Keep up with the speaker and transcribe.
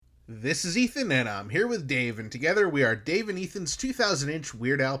This is Ethan, and I'm here with Dave, and together we are Dave and Ethan's 2000-inch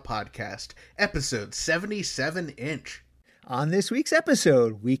Weird Al podcast, episode 77-inch. On this week's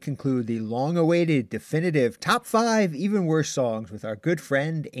episode, we conclude the long-awaited, definitive top 5 Even Worse songs with our good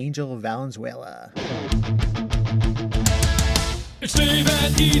friend, Angel Valenzuela. It's Dave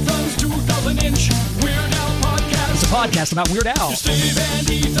and Ethan's 2000-inch Weird Al podcast. It's a podcast about Weird Al. It's Dave and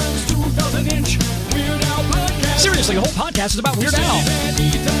Ethan's 2000-inch Weird Al podcast. Seriously, the whole podcast is about Weird Al. Dave and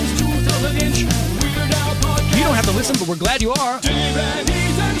Ethan's 2000-inch Weird Al podcast. You don't have to listen, but we're glad you are. Dave and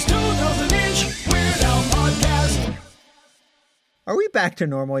Ethan's 2000-inch Weird Al podcast. Are we back to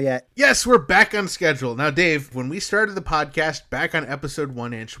normal yet? Yes, we're back on schedule. Now, Dave, when we started the podcast back on episode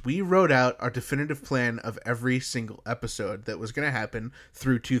 1-inch, we wrote out our definitive plan of every single episode that was going to happen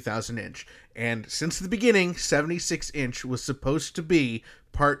through 2000-inch. And since the beginning, 76-inch was supposed to be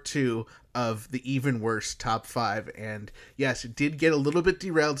part 2 of the Even Worse top 5. And yes, it did get a little bit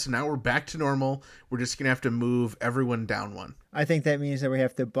derailed, so now we're back to normal. We're just going to have to move everyone down one. I think that means that we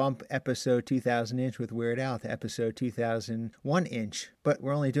have to bump episode 2000-inch with Weird Al to episode 2001-inch. But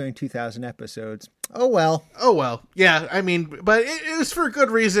we're only doing 2000 episodes. Oh, well. Oh, well. Yeah, I mean, but it was for a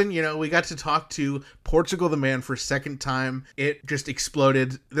good reason. You know, we got to talk to Portugal the Man for a second time. It just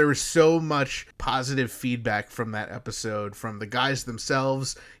exploded. There was so much positive feedback from that episode from the guys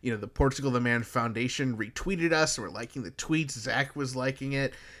themselves. You know, the Portugal the Man Foundation retweeted us. We're liking the tweets. Zach was liking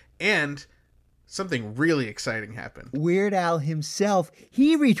it. And something really exciting happened. Weird Al himself,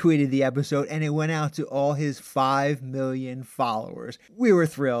 he retweeted the episode and it went out to all his 5 million followers. We were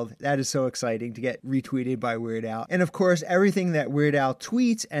thrilled. That is so exciting to get retweeted by Weird Al. And of course, everything that Weird Al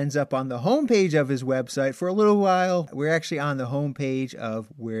tweets ends up on the homepage of his website. For a little while, we're actually on the homepage of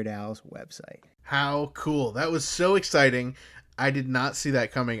Weird Al's website. How cool. That was so exciting. I did not see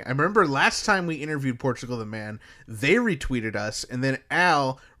that coming. I remember last time we interviewed Portugal the Man, they retweeted us, and then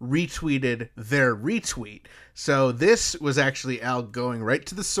Al retweeted their retweet. So this was actually Al going right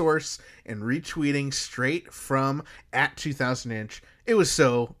to the source and retweeting straight from @2000inch. It was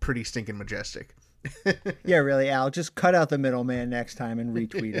so pretty stinking majestic. Yeah, really, Al. Just cut out the middleman next time and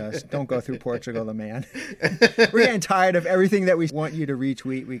retweet us. Don't go through Portugal the Man. We're getting tired of everything that we want you to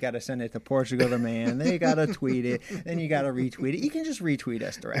retweet. We got to send it to Portugal the Man. Then you got to tweet it. Then you got to retweet it. You can just retweet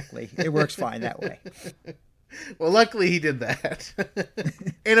us directly. It works fine that way. Well, luckily he did that.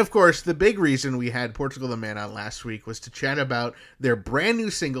 And of course, the big reason we had Portugal the Man on last week was to chat about their brand new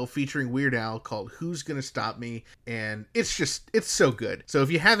single featuring Weird Al called Who's Gonna Stop Me? And it's so good. So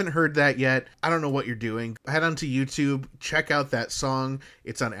if you haven't heard that yet, I don't know what you're doing. Head onto YouTube, check out that song.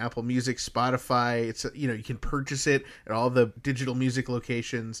 It's on Apple Music, Spotify. It's, you know, you can purchase it at all the digital music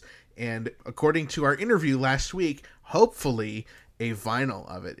locations. And according to our interview last week, hopefully a vinyl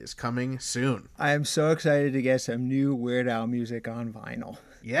of it is coming soon. I am so excited to get some new Weird Al music on vinyl.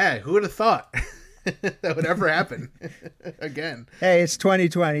 Yeah, who would have thought that would ever happen again? Hey, it's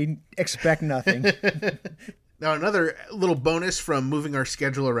 2020. Expect nothing. Now, another little bonus from moving our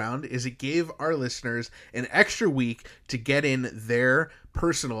schedule around is it gave our listeners an extra week to get in their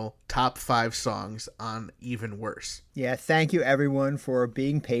personal top 5 songs on Even Worse. Yeah, thank you everyone for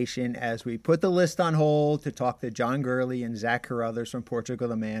being patient as we put the list on hold to talk to John Gurley and Zach Carruthers from Portugal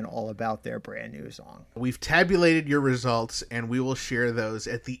the Man all about their brand new song. We've tabulated your results and we will share those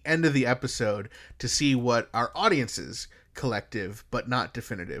at the end of the episode to see what our audience's collective but not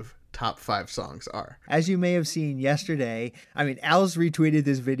definitive top 5 songs are. As you may have seen yesterday, Al's retweeted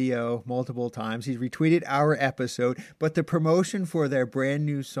this video multiple times. He's retweeted our episode, but the promotion for their brand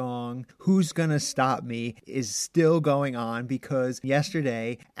new song, Who's Gonna Stop Me, is still going on because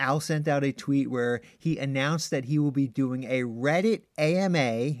yesterday Al sent out a tweet where he announced that he will be doing a Reddit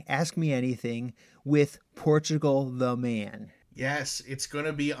AMA, Ask Me Anything, with Portugal the Man. Yes, it's going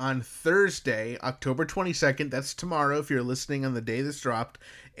to be on Thursday, October 22nd. That's tomorrow if you're listening on the day this dropped.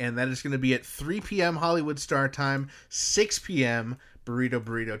 And that is going to be at 3 p.m. Hollywood Star Time, 6 p.m.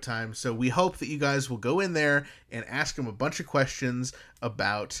 Burrito Time. So we hope that you guys will go in there and ask them a bunch of questions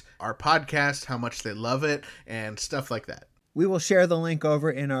about our podcast, how much they love it, and stuff like that. We will share the link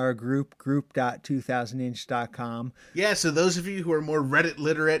over in our group.2000inch.com. Yeah, so those of you who are more Reddit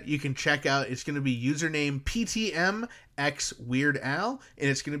literate, you can check out, it's going to be username PTMXWeirdAl, and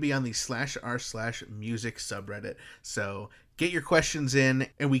it's going to be on the /r/music subreddit. So get your questions in,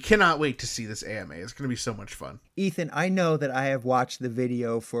 and we cannot wait to see this AMA. It's going to be so much fun. Ethan, I know that I have watched the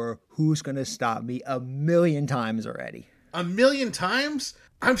video for Who's Gonna Stop Me 1,000,000 times already. 1,000,000 times?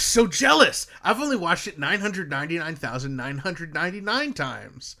 I'm so jealous. I've only watched it 999,999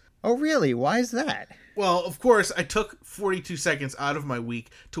 times. Oh, really? Why is that? Well, of course, I took 42 seconds out of my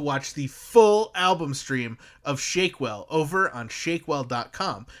week to watch the full album stream of Shakewell over on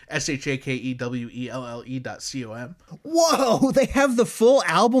Shakewell.com. SHAKEWELLE.com. Whoa, they have the full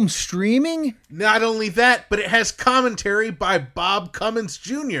album streaming? Not only that, but it has commentary by Bob Cummins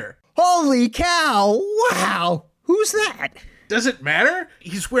Jr. Holy cow! Wow! Who's that? Does it matter?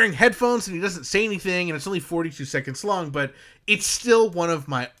 He's wearing headphones and he doesn't say anything, and it's only 42 seconds long, but it's still one of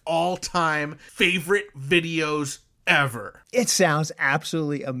my all-time favorite videos ever. It sounds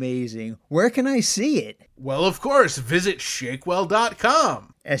absolutely amazing. Where can I see it? Well, of course, visit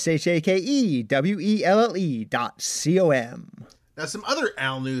Shakewell.com. SHAKEWELLE.com. Now, some other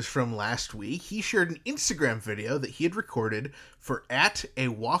Al news from last week. He shared an Instagram video that he had recorded for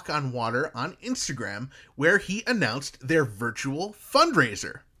 @AWalkOnWater on Instagram, where he announced their virtual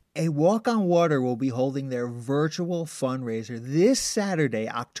fundraiser. A Walk on Water will be holding their virtual fundraiser this Saturday,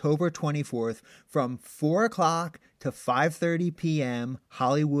 October 24th, from 4 o'clock to 5:30 p.m.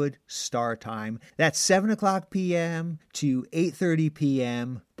 Hollywood Star Time. That's 7 o'clock p.m. to 8:30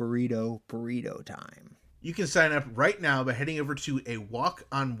 p.m. burrito time. You can sign up right now by heading over to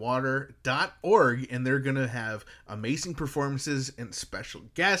awalkonwater.org, and they're going to have amazing performances and special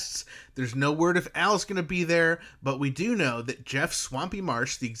guests. There's no word if Al's going to be there, but we do know that Jeff Swampy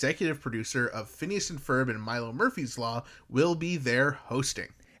Marsh, the executive producer of Phineas and Ferb and Milo Murphy's Law, will be there hosting.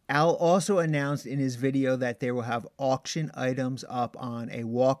 Al also announced in his video that they will have auction items up on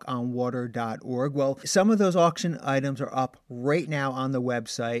awalkonwater.org. Well, some of those auction items are up right now on the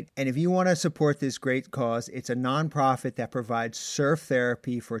website. And if you want to support this great cause, it's a nonprofit that provides surf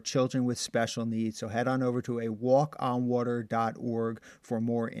therapy for children with special needs. So head on over to awalkonwater.org for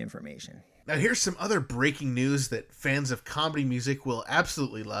more information. Now here's some other breaking news that fans of comedy music will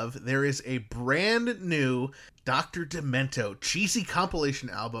absolutely love. There is a brand new Dr. Demento cheesy compilation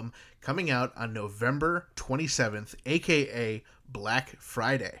album coming out on November 27th, aka Black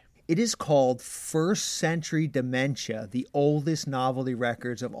Friday. It is called First Century Dementia, the oldest novelty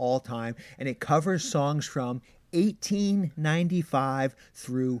records of all time, and it covers songs from 1895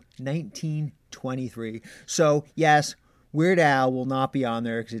 through 1923. So, yes, Weird Al will not be on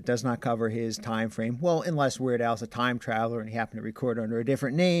there because it does not cover his time frame. Well, unless Weird Al's a time traveler and he happened to record under a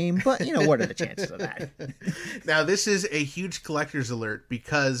different name. But, you know, what are the chances of that? Now, this is a huge collector's alert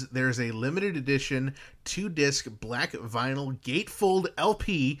because there's a limited edition 2-disc black vinyl gatefold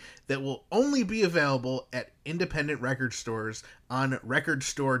LP that will only be available at independent record stores on Record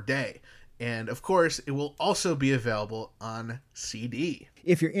Store Day. And, of course, it will also be available on CD.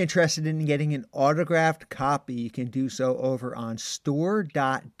 If you're interested in getting an autographed copy, you can do so over on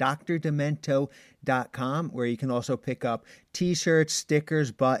store.drdemento.com, where you can also pick up t-shirts,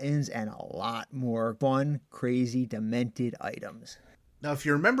 stickers, buttons, and a lot more fun, crazy, demented items. Now, if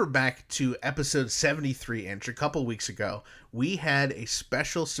you remember back to episode 73, Inch, a couple weeks ago, we had a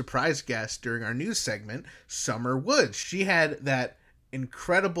special surprise guest during our news segment, Summer Woods. She had that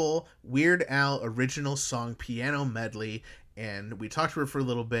incredible Weird Al original song piano medley, and we talked to her for a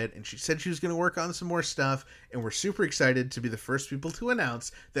little bit, and she said she was going to work on some more stuff, and we're super excited to be the first people to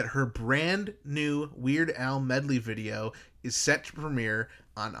announce that her brand new Weird Al medley video is set to premiere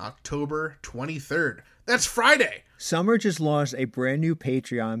on October 23rd. That's Friday! Summer just launched a brand new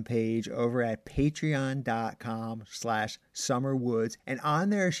Patreon page over at patreon.com/summerwoods. And on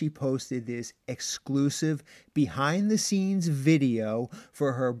there, she posted this exclusive behind-the-scenes video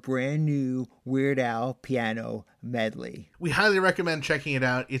for her brand new Weird Al piano medley. We highly recommend checking it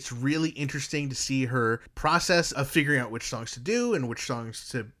out. It's really interesting to see her process of figuring out which songs to do and which songs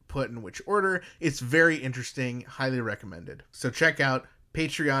to put in which order. It's very interesting. Highly recommended. So check out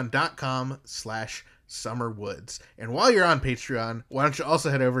patreon.com/SummerWoods. And while you're on Patreon, why don't you also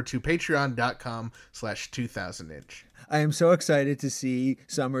head over to patreon.com/2000inch. I am so excited to see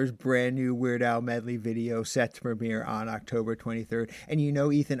Summer's brand new Weird Al medley video set to premiere on October 23rd. And you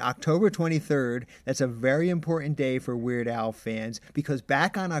know, Ethan, October 23rd, that's a very important day for Weird Al fans, because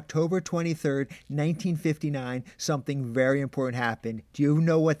back on October 23rd, 1959, something very important happened. Do you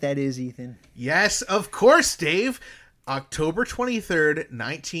know what that is, Ethan? Yes, of course, Dave. October 23rd,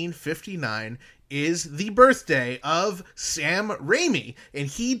 1959 is the birthday of Sam Raimi, and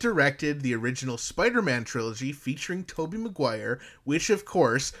he directed the original Spider-Man trilogy featuring Tobey Maguire, which, of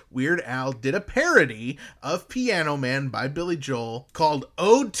course, Weird Al did a parody of Piano Man by Billy Joel called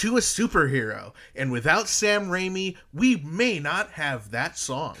Ode to a Superhero, and without Sam Raimi, we may not have that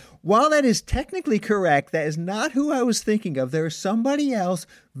song. While that is technically correct, that is not who I was thinking of. There is somebody else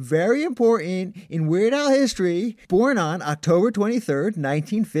very important in Weird Al history, born on October 23rd,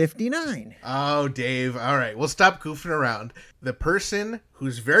 1959. Oh, Dave. All right, we'll stop goofing around. The person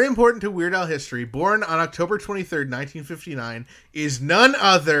who's very important to Weird Al history, born on October 23rd, 1959, is none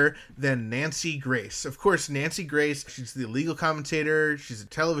other than Nancy Grace. Of course, Nancy Grace, she's the legal commentator. She's a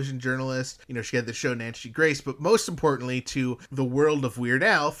television journalist. You know, she had the show Nancy Grace, but most importantly to the world of Weird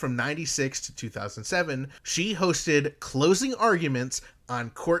Al from 96 to 2007, she hosted Closing Arguments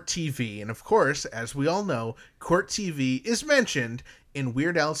on Court TV. And of course, as we all know, Court TV is mentioned in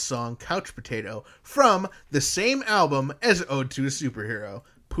Weird Al's song Couch Potato from the same album as Ode to a Superhero,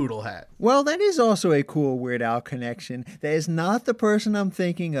 Poodle Hat. Well, that is also a cool Weird Al connection. That is not the person I'm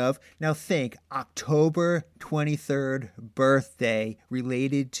thinking of. Now think, October 23rd birthday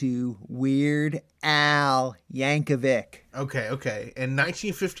related to Weird Al Yankovic. Okay. In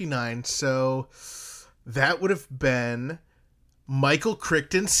 1959, so that would have been Michael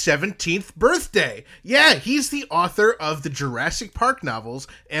Crichton's 17th birthday. Yeah, he's the author of the Jurassic Park novels,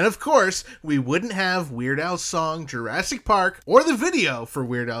 and of course, we wouldn't have Weird Al's song Jurassic Park or the video for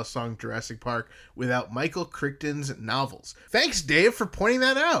Weird Al's song Jurassic Park without Michael Crichton's novels. Thanks, Dave, for pointing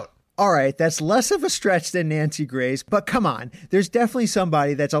that out. All right, that's less of a stretch than Nancy Grace, but come on, there's definitely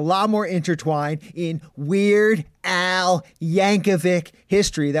somebody that's a lot more intertwined in Weird Al Yankovic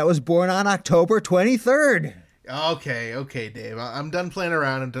history that was born on October 23rd. Okay, Dave. I'm done playing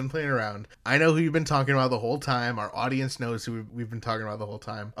around. I know who you've been talking about the whole time. Our audience knows who we've been talking about the whole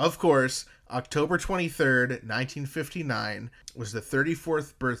time. Of course, October 23rd, 1959 was the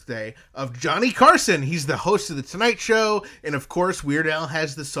 34th birthday of Johnny Carson. He's the host of The Tonight Show. And of course, Weird Al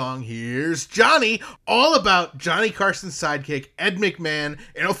has the song Here's Johnny, all about Johnny Carson's sidekick, Ed McMahon.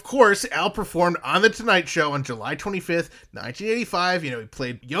 And of course, Al performed on The Tonight Show on July 25th, 1985. You know, he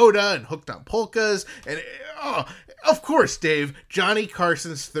played Yoda and Hooked on Polkas. And of course, Dave, Johnny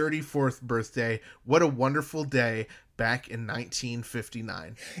Carson's 34th birthday. What a wonderful day back in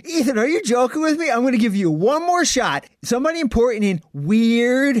 1959. Ethan, are you joking with me? I'm going to give you one more shot. Somebody important in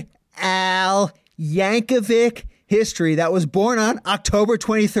Weird Al Yankovic history that was born on October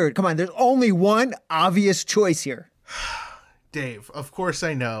 23rd. Come on, there's only one obvious choice here. Dave, of course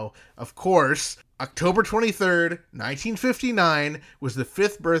I know. Of course, October 23rd, 1959 was the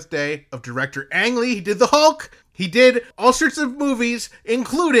 5th birthday of director Ang Lee. He did The Hulk. He did all sorts of movies,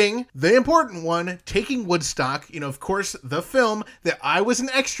 including the important one, Taking Woodstock. You know, of course, the film that I was an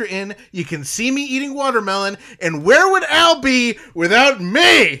extra in. You Can See Me Eating Watermelon. And where would Al be without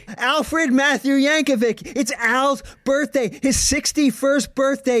me? Alfred Matthew Yankovic. It's Al's birthday, his 61st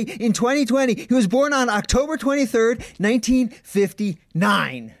birthday in 2020. He was born on October 23rd,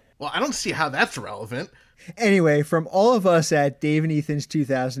 1959. Well, I don't see how that's relevant. Anyway, from all of us at Dave and Ethan's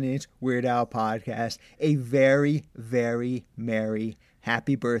 2008 Weird Al podcast, a very, very merry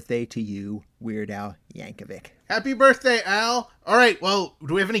happy birthday to you, Weird Al Yankovic. Happy birthday, Al. All right, well,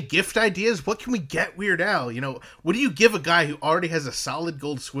 do we have any gift ideas? What can we get Weird Al? You know, what do you give a guy who already has a solid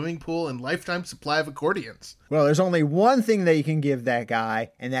gold swimming pool and lifetime supply of accordions? Well, there's only one thing that you can give that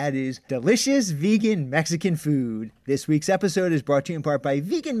guy, and that is delicious vegan Mexican food. This week's episode is brought to you in part by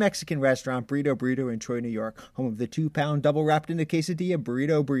vegan Mexican restaurant Burrito Burrito in Troy, New York, home of the 2-pound double wrapped in a quesadilla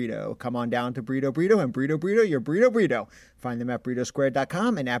Burrito Burrito. Come on down to Burrito Burrito and Burrito Burrito, your Burrito Burrito. Find them at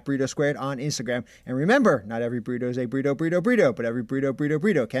burritosquared.com and at Burrito Squared on Instagram. And remember, not every burrito is a burrito but every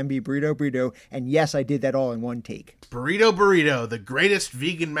burrito can be burrito burrito. And yes, I did that all in one take. Burrito Burrito, the greatest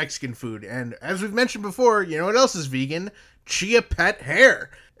vegan Mexican food. And as we've mentioned before, you know what else is vegan? Chia Pet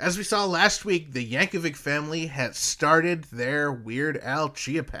hair. As we saw last week, the Yankovic family has started their Weird Al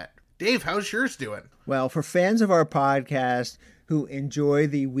Chia Pet. Dave, how's yours doing? Well, for fans of our podcast who enjoy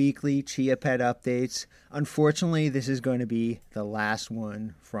the weekly Chia Pet updates, unfortunately, this is going to be the last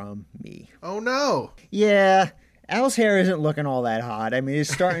one from me. Oh, no. Yeah, Al's hair isn't looking all that hot. I mean,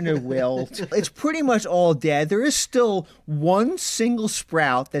 it's starting to wilt. It's pretty much all dead. There is still one single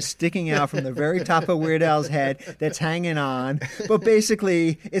sprout that's sticking out from the very top of Weird Al's head that's hanging on. But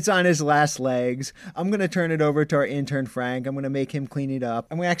basically, it's on his last legs. I'm going to turn it over to our intern, Frank. I'm going to make him clean it up.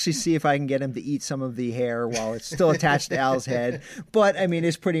 I'm going to actually see if I can get him to eat some of the hair while it's still attached to Al's head. But, I mean,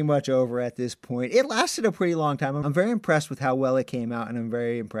 it's pretty much over at this point. It lasted a pretty long time. I'm very impressed with how well it came out, and I'm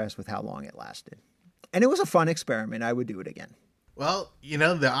very impressed with how long it lasted. And it was a fun experiment. I would do it again. Well, you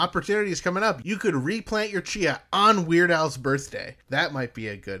know, the opportunity is coming up. You could replant your chia on Weird Al's birthday. That might be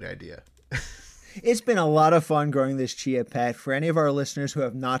a good idea. It's been a lot of fun growing this Chia Pet. For any of our listeners who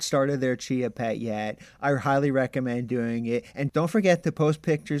have not started their Chia Pet yet, I highly recommend doing it. And don't forget to post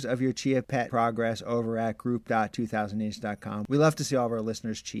pictures of your Chia Pet progress over at group.2000inch.com. We love to see all of our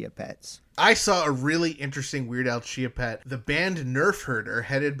listeners' Chia Pets. I saw a really interesting Weird Al Chia Pet. The band Nerf Herder,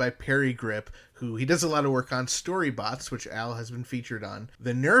 headed by Perry Grip, who he does a lot of work on Storybots, which Al has been featured on.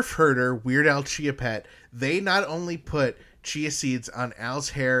 The Nerf herder, Weird Al Chia Pet, they not only put chia seeds on Al's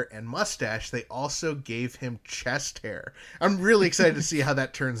hair and mustache, they also gave him chest hair. I'm really excited to see how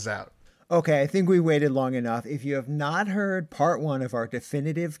that turns out. Okay, I think we waited long enough. If you have not heard part 1 of our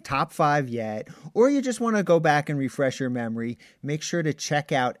definitive top 5 yet, or you just want to go back and refresh your memory, make sure to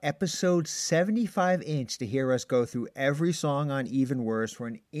check out episode 75-inch to hear us go through every song on Even Worse for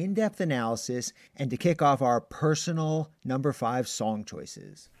an in-depth analysis and to kick off our personal number 5 song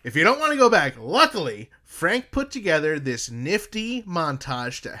choices. If you don't want to go back, luckily, Frank put together this nifty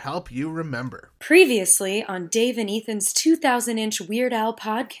montage to help you remember. Previously on Dave and Ethan's 2000-inch Weird Al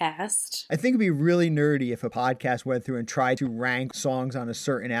podcast. I think it'd be really nerdy if a podcast went through and tried to rank songs on a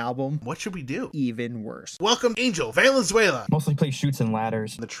certain album. What should we do? Even Worse. Welcome, Angel Valenzuela. Mostly play Chutes and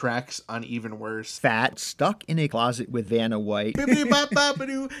Ladders. The tracks on Even Worse. Fat, Stuck in a Closet with Vanna White.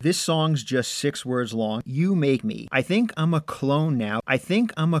 Bippity-bop-bop-a-doo. This song's just 6 words long. You Make Me. I think I'm a clone now. I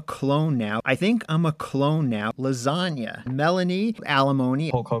think I'm a clone now. I think I'm a clone now. Lasagna. Melanie. Alimony.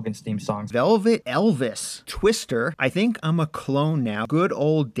 Hulk Hogan's theme songs. Velvet Elvis. Twister. I think I'm a clone now. Good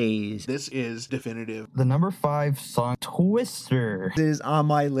Old Days. This is definitive. The number 5 song, Twister. This is on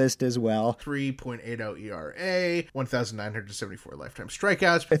my list as well. 3.80 ERA, 1,974 lifetime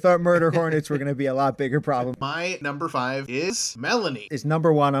strikeouts. I thought Murder Hornets were going to be a lot bigger problem. My number 5 is Melanie. Is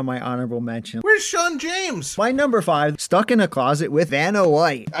number 1 on my honorable mention. Where's Sean James? My number 5, Stuck in a Closet with Vanna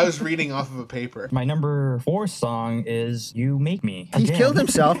White. I was reading off of a paper. My number 4 song is You Make Me. He's Again. killed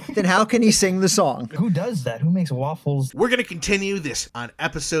himself, then how can he sing the song? Who does that? Who makes waffles? We're going to continue this on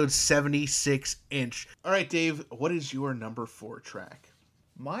episode 76-inch. All right, Dave, what is your number 4 track?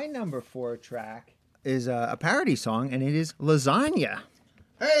 My number 4 track is a parody song, and it is Lasagna.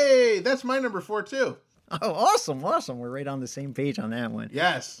 Hey, that's my number 4 too. Oh, awesome. We're right on the same page on that one.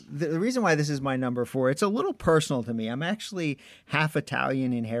 Yes. The reason why this is my number 4, it's a little personal to me. I'm actually half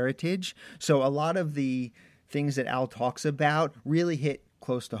Italian in heritage, so a lot of the things that Al talks about really hit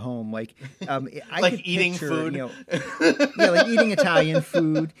close to home. Like, I like could eating picture, food. Like eating Italian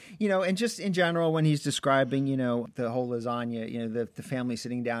food, and just in general when he's describing, the whole lasagna, the family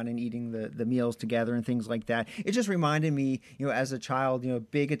sitting down and eating the meals together and things like that. It just reminded me, as a child,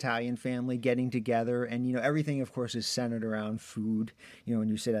 big Italian family getting together and, everything of course is centered around food, when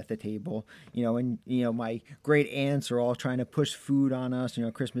you sit at the table, and, my great aunts are all trying to push food on us,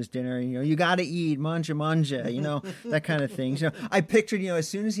 Christmas dinner, you got to eat, mangia, that kind of thing. I pictured, as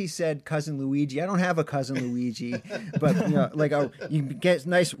soon as he said cousin Luigi, I don't have a cousin Luigi, but you get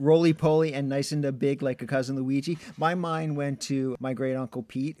nice roly-poly and nice and big like a cousin Luigi. My mind went to my great Uncle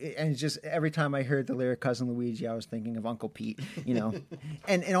Pete, and just every time I heard the lyric cousin Luigi, I was thinking of Uncle Pete,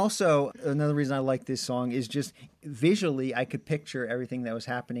 and also another reason I like this song is just visually I could picture everything that was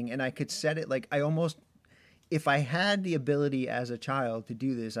happening, and I could set it like if I had the ability as a child to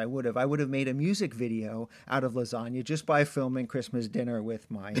do this, I would have made a music video out of lasagna just by filming Christmas dinner with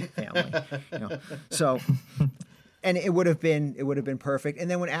my family. So, and it would have been perfect. And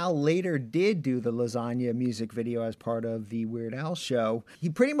then when Al later did do the lasagna music video as part of the Weird Al show, he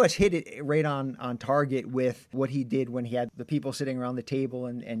pretty much hit it right on target with what he did when he had the people sitting around the table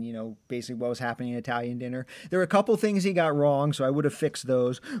and basically what was happening in Italian dinner. There were a couple things he got wrong, so I would have fixed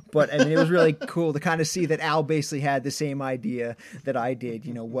those. But I mean, it was really cool to kind of see that Al basically had the same idea that I did,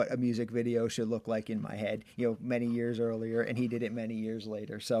 what a music video should look like in my head, many years earlier, and he did it many years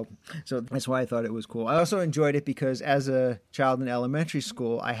later. So that's why I thought it was cool. I also enjoyed it because as a child in elementary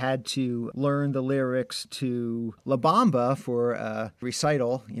school, I had to learn the lyrics to La Bamba for a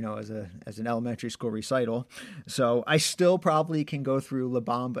recital, as an elementary school recital. So I still probably can go through La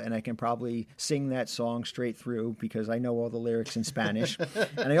Bamba and I can probably sing that song straight through because I know all the lyrics in Spanish.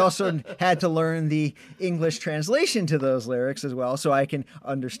 And I also had to learn the English translation to those lyrics as well so I can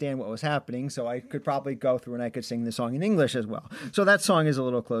understand what was happening. So I could probably go through and I could sing the song in English as well. So that song is a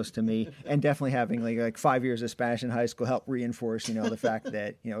little close to me, and definitely having like 5 years of Spanish in high school helped reinforce, the fact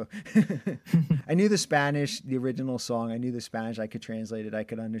that, I knew the Spanish, the original song. I knew the Spanish. I could translate it. I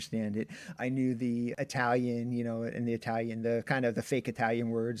could understand it. I knew the Italian, and the Italian, the kind of the fake Italian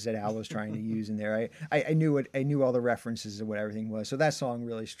words that Al was trying to use in there. I knew all the references of what everything was. So that song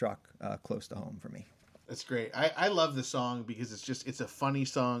really struck close to home for me. That's great. I love the song because it's a funny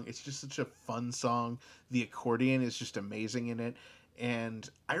song. It's just such a fun song. The accordion is just amazing in it. And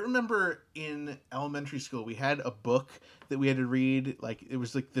I remember in elementary school, we had a book that we had to read. Like, it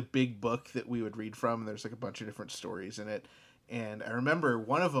was like the big book that we would read from. And there's like a bunch of different stories in it. And I remember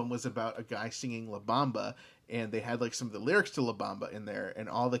one of them was about a guy singing La Bamba. And they had like some of the lyrics to La Bamba in there. And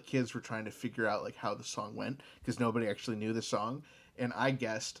all the kids were trying to figure out like how the song went because nobody actually knew the song. and I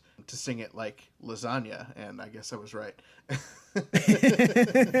guessed to sing it like lasagna, and I guess I was right.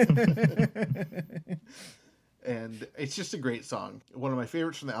 And it's just a great song. One of my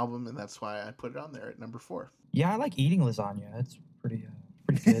favorites from the album, and that's why I put it on there at number 4. Yeah, I like eating lasagna. That's pretty good.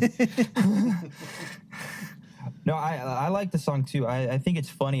 No, I like the song too. I think it's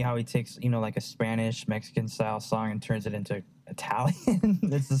funny how he takes, like a Spanish Mexican style song and turns it into Italian.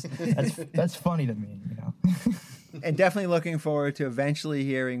 That's funny to me, And definitely looking forward to eventually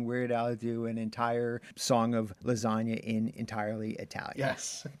hearing Weird Al do an entire song of lasagna in entirely Italian.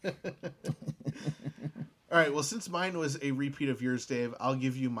 Yes. All right, well, since mine was a repeat of yours, Dave, I'll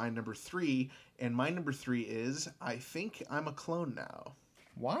give you my number 3, and my number 3 is I Think I'm a Clone Now.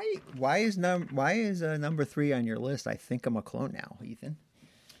 Why is number 3 on your list? I think I'm a clone now, Ethan.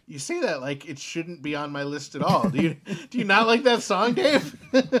 You say that like it shouldn't be on my list at all. Do you not like that song, Dave?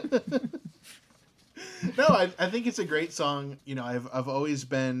 No, I think it's a great song. I've always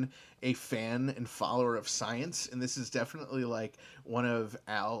been a fan and follower of science, and this is definitely like one of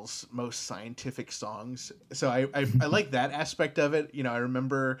Al's most scientific songs. So I like that aspect of it. I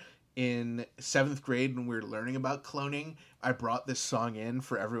remember in 7th grade when we were learning about cloning, I brought this song in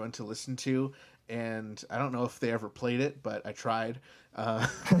for everyone to listen to, and I don't know if they ever played it, but I tried. And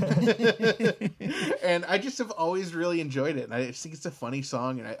I just have always really enjoyed it, and I just think it's a funny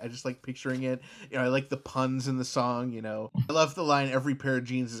song, and I just like picturing it. I like the puns in the song. I love the line, "Every pair of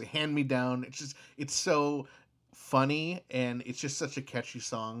jeans is a hand-me-down." It's so funny, and it's just such a catchy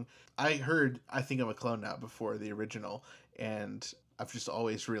song. I heard I Think I'm a Clone Now before the original, and I've just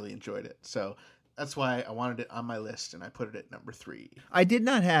always really enjoyed it. So that's why I wanted it on my list, and I put it at number 3. I did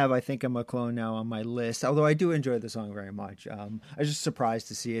not have I Think I'm a Clone Now on my list, although I do enjoy the song very much. I was just surprised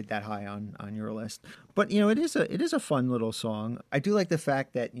to see it that high on your list. But, it is a fun little song. I do like the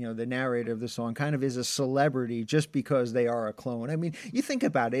fact that, the narrator of the song kind of is a celebrity just because they are a clone. I mean, you think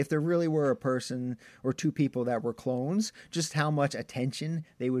about it, if there really were a person or two people that were clones, just how much attention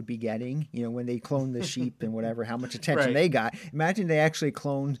they would be getting, when they cloned the sheep and whatever, how much attention Right. they got. Imagine they actually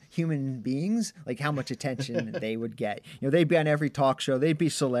cloned human beings, like how much attention they would get. They'd be on every talk show, they'd be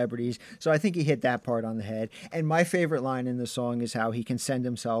celebrities. So I think he hit that part on the head. And my favorite line in the song is how he can send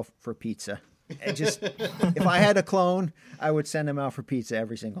himself for pizza. And just, if I had a clone, I would send him out for pizza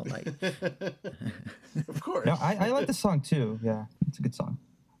every single night. Of course. No, I like the song too. Yeah, it's a good song.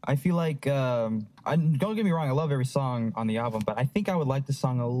 I feel like, don't get me wrong, I love every song on the album, but I think I would like the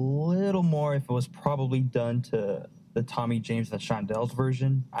song a little more if it was probably done to the Tommy James and the Shondells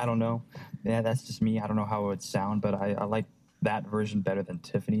version. I don't know. Yeah, that's just me. I don't know how it would sound, but I like that version better than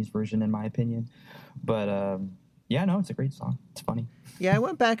Tiffany's version, in my opinion. But yeah, no, it's a great song. It's funny. Yeah, I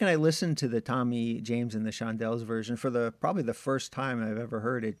went back and I listened to the Tommy James and the Shondells version for probably the first time I've ever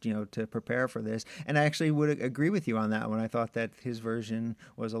heard it, to prepare for this. And I actually would agree with you on that one. I thought that his version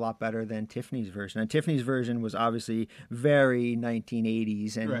was a lot better than Tiffany's version. And Tiffany's version was obviously very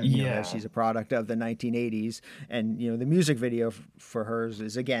 1980s, and Right. Yeah. she's a product of the 1980s. And the music video for hers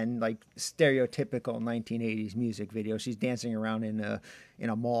is again like stereotypical 1980s music video. She's dancing around in a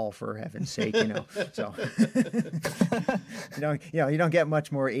mall, for heaven's sake, So you don't get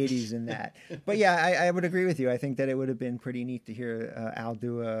much more 80s than that. But yeah, I would agree with you. I think that it would have been pretty neat to hear Al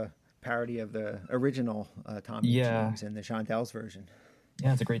do a parody of the original Tommy James and the Shondells version.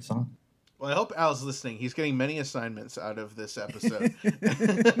 Yeah, it's a great song. Well, I hope Al's listening. He's getting many assignments out of this episode.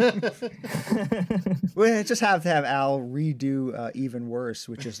 We just have to have Al redo Even Worse,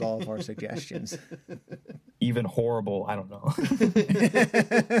 which is all of our suggestions. Even horrible, I don't know.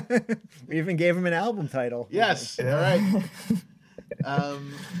 We even gave him an album title. Yes. All right. All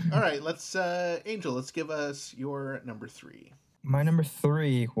right. Let's Angel. Let's give us your number 3. My number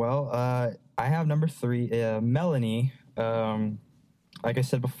 3, well, I have number 3, Melanie. Like I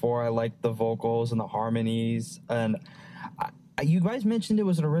said before, I like the vocals and the harmonies. And you guys mentioned it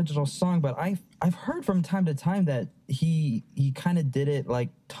was an original song, but I've heard from time to time that he kind of did it like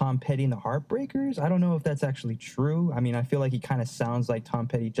Tom Petty and the Heartbreakers. I don't know if that's actually true. I mean, I feel like he kind of sounds like Tom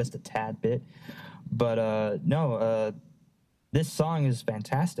Petty just a tad bit. But no, this song is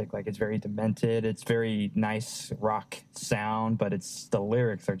fantastic. Like, it's very demented. It's very nice rock sound, but the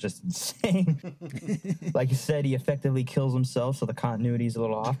lyrics are just insane. Like you said, he effectively kills himself, so the continuity is a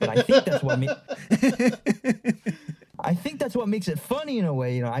little off. But I think that's what makes it funny in a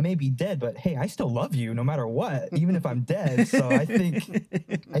way. I may be dead, but hey, I still love you no matter what, even if I'm dead. So I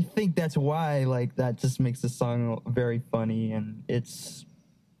think that's why, like, that just makes the song very funny, and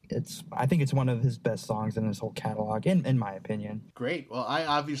I think it's one of his best songs in his whole catalog, in my opinion. Great. Well, I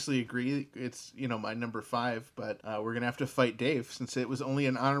obviously agree. It's, my number 5, but we're going to have to fight Dave since it was only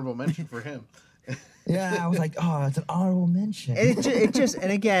an honorable mention for him. Yeah, I was like, oh, it's an honorable mention.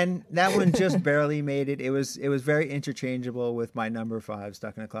 And again, that one just barely made it. It was very interchangeable with my number 5,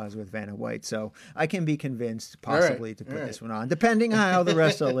 Stuck in a Closet with Vanna White. So I can be convinced possibly to put this one on, depending on how the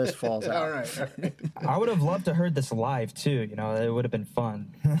rest of the list falls out. All right. I would have loved to heard this live too. It would have been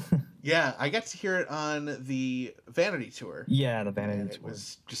fun. Yeah, I got to hear it on the Vanity tour. Yeah, the Vanity And tour.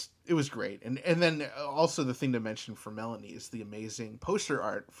 it was great. And then also the thing to mention for Melanie is the amazing poster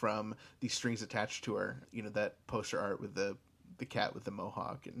art from the Strings Attached tour. That poster art with the cat with the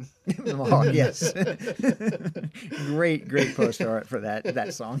mohawk and Yes. great poster art for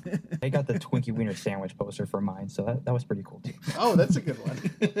that song. I got the Twinkie Wiener sandwich poster for mine, so that was pretty cool too. Oh, that's a good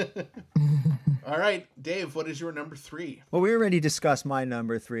one. All right, Dave, what is your number 3? Well, we already discussed my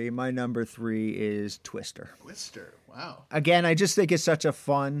number 3. My number 3 is Twister. Twister. Wow. Again, I just think it's such a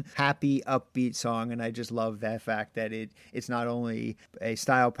fun, happy, upbeat song, and I just love that fact that it's not only a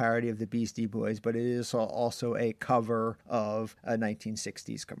style parody of the Beastie Boys, but it is also a cover of a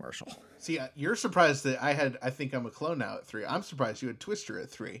 1960s commercial. See, you're surprised that I think I'm a clone now at 3. I'm surprised you had Twister at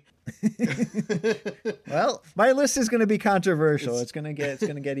 3. Well, my list is going to be controversial. It's going to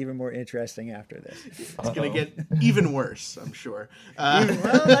get even more interesting after this. It's going to get even worse, I'm sure.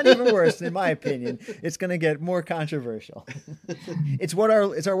 Well, not even worse, in my opinion. It's going to get more controversial. It's what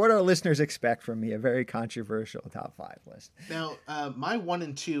our listeners expect from me, a very controversial top 5 list. Now, my 1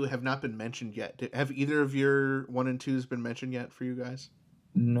 and 2 have not been mentioned yet. Have either of your 1 and 2s been mentioned yet for you guys?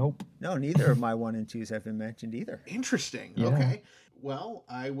 Nope. No, neither of my 1 and 2s have been mentioned either. Interesting. Yeah. Okay. Well,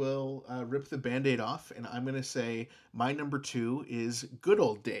 I will rip the Band-Aid off, and I'm going to say my number 2 is Good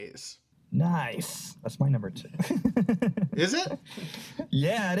Old Days. Nice. That's my number 2. Is it?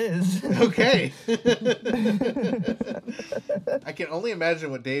 Yeah, it is. Okay. I can only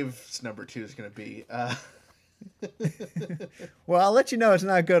imagine what Dave's number 2 is going to be. Well, I'll let you know it's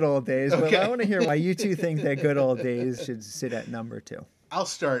not Good Old Days, but Okay. I want to hear why you two think that Good Old Days should sit at number 2. I'll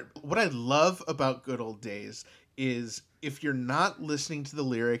start. What I love about Good Old Days is if you're not listening to the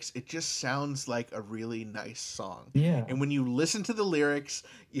lyrics, it just sounds like a really nice song. Yeah. And when you listen to the lyrics,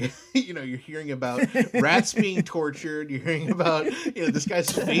 you're hearing about rats being tortured. You're hearing about, this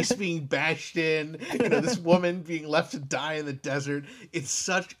guy's face being bashed in, this woman being left to die in the desert. It's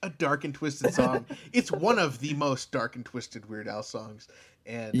such a dark and twisted song. It's one of the most dark and twisted Weird Al songs.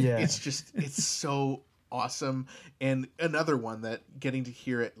 And Yeah. it's so awesome. And another one that getting to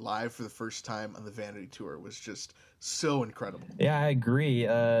hear it live for the first time on the Vanity tour was just so incredible. Yeah, I agree.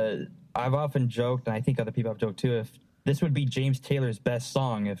 I've often joked, and I think other people have joked too, if this would be James Taylor's best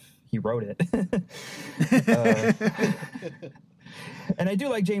song if he wrote it. And I do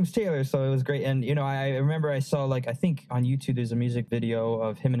like James Taylor, so it was great. And, I remember I saw, I think on YouTube there's a music video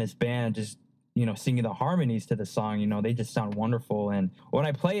of him and his band just singing the harmonies to the song. They just sound wonderful. And when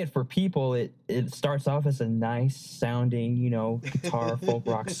I play it for people, it starts off as a nice sounding, guitar folk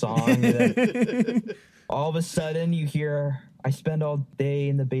rock song. And then all of a sudden you hear, I spend all day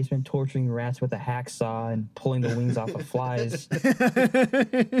in the basement torturing rats with a hacksaw and pulling the wings off of flies.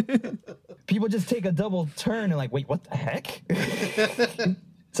 People just take a double turn and wait, what the heck?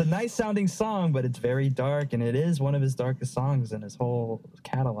 It's a nice sounding song, but it's very dark, and it is one of his darkest songs in his whole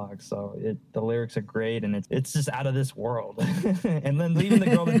catalog. So the lyrics are great, and it's just out of this world. And then leaving the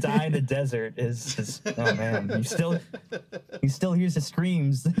girl to die in the desert is just, oh man, he still hears the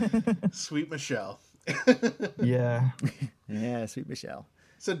screams. Sweet Michelle. Yeah. Yeah, Sweet Michelle.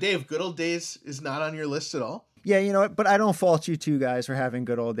 So Dave, Good Old Days is not on your list at all? Yeah, you know what? But I don't fault you two guys for having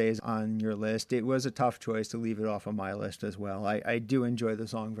Good Old Days on your list. It was a tough choice to leave it off of my list as well. I do enjoy the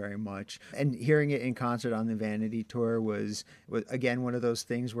song very much. And hearing it in concert on the Vanity tour was again, one of those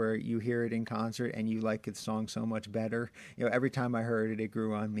things where you hear it in concert and you like the song so much better. Every time I heard it, it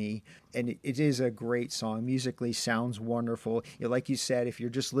grew on me. And it is a great song. Musically sounds wonderful. Like you said, if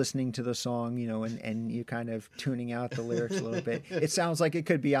you're just listening to the song, and you're kind of tuning out the lyrics a little bit, it sounds like it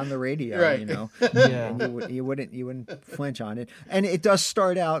could be on the radio, Right. Yeah. And you wouldn't flinch on it. And it does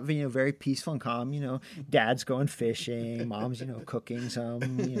start out, very peaceful and calm. Dad's going fishing, mom's, cooking some,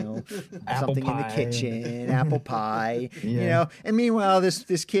 Apple something pie. in the kitchen, apple pie, Yeah. And meanwhile,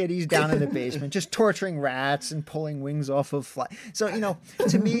 this kid, he's down in the basement, just torturing rats and pulling wings off of flies. So,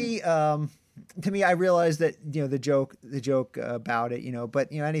 to me, I realize that the joke about it,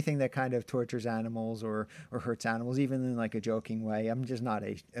 but anything that kind of tortures animals or hurts animals, even in a joking way, I'm just not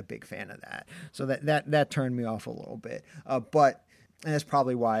a big fan of that. So that turned me off a little bit. And that's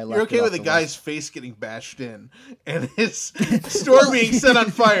probably why I left. You're okay it with off a the guy's list. face getting bashed in and his store being set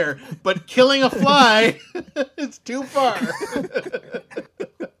on fire, but killing a fly, it's too far.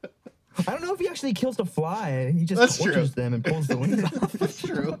 I don't know if he actually actually kills the fly. He just That's tortures true. them and pulls the wings off. That's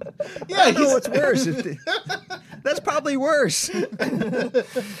true. I Yeah, don't know what's worse. That's probably worse.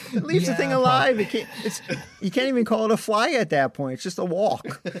 It leaves the thing Yeah, alive. You can't even call it a fly at that point. It's just a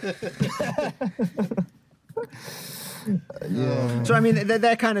walk. Yeah. So I mean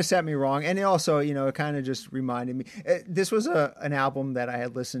that kind of set me wrong, and it also it kind of just reminded me. This was an album that I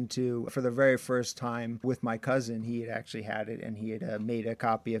had listened to for the very first time with my cousin. He had actually had it, and he had made a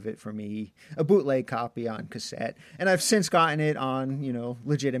copy of it for me, a bootleg copy on cassette. And I've since gotten it on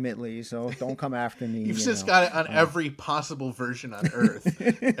legitimately. So don't come after me. You've since got it on every possible version on Earth.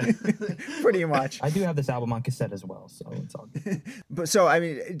 pretty much. I do have this album on cassette as well, so it's all good. But so I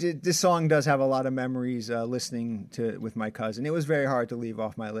mean, this song does have a lot of memories listening to with my cousin. It was very hard to leave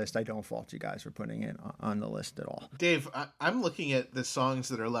off my list. I don't fault you guys for putting it on the list at all. Dave, I'm looking at the songs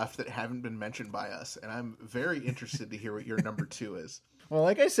that are left that haven't been mentioned by us, and I'm very interested to hear what your number 2 is. Well,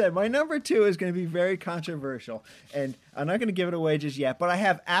 like I said, my number 2 is going to be very controversial, and I'm not going to give it away just yet, but I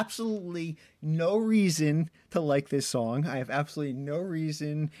have absolutely no reason to like this song. I have absolutely no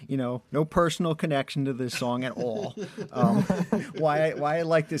reason, no personal connection to this song at all. Why I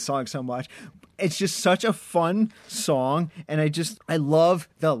like this song so much. It's just such a fun song, and I love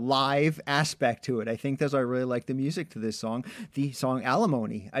the live aspect to it. I think that's why I really like the music to this song. The song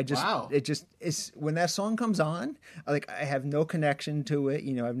Alimony. Wow. It's when that song comes on, I have no connection to it.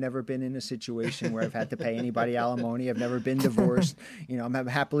 I've never been in a situation where I've had to pay anybody alimony. I've never been divorced. I'm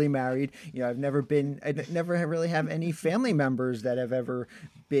happily married. I never really have any family members that have ever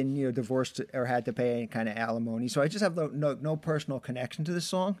been divorced or had to pay any kind of alimony. So I just have no personal connection to this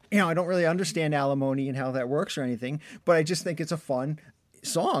song. I don't really understand alimony and how that works or anything, but I just think it's a fun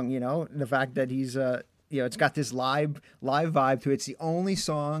song. The fact that he's it's got this live vibe to it. It's the only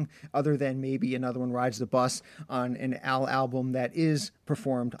song other than maybe Another One Rides the Bus on an Al album that is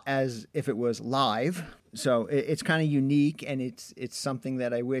performed as if it was live. So it's kind of unique, and it's something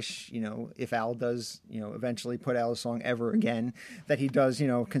that I wish, if Al does, eventually put out a song ever again, that he does,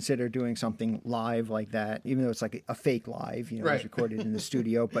 consider doing something live like that, even though it's like a fake live, Right. It's recorded in the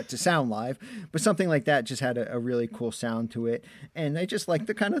studio, but to sound live. But something like that just had a really cool sound to it. And I just like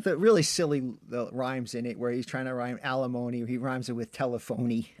the really silly rhymes in it, where he's trying to rhyme alimony, he rhymes it with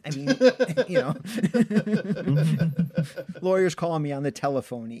telephony. I mean, lawyers calling me on the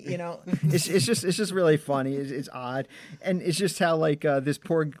telephony, it's just really funny. It's odd, and it's just how this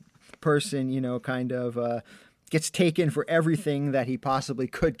poor person, kind of gets taken for everything that he possibly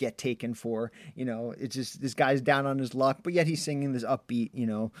could get taken for. It's just this guy's down on his luck, but yet he's singing this upbeat,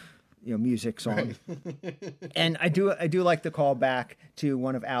 music song. And I do like the call back to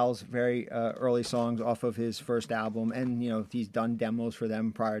one of Al's very early songs off of his first album, and he's done demos for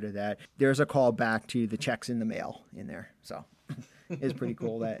them prior to that. There's a call back to the Checks in the Mail in there, so. It's pretty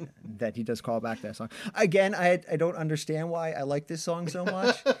cool that he does call back that song. Again, I don't understand why I like this song so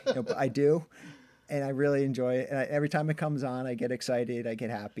much, but I do, and I really enjoy it. And every time it comes on, I get excited, I get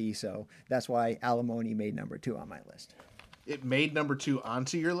happy. So that's why Alimony made number 2 on my list. It made number 2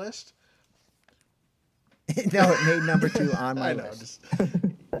 onto your list? No, it made number 2 on my I know, list.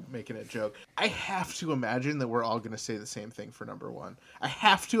 just making a joke. I have to imagine that we're all going to say the same thing for number 1. I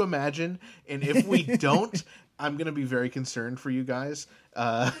have to imagine, and if we don't, I'm going to be very concerned for you guys.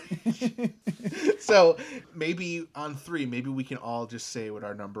 So maybe on 3, maybe we can all just say what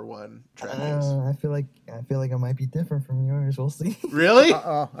our number 1 track is. I feel like I might be different from yours. We'll see. Really?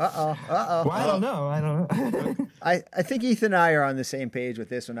 Uh-oh. Well, I don't know. I think Ethan and I are on the same page with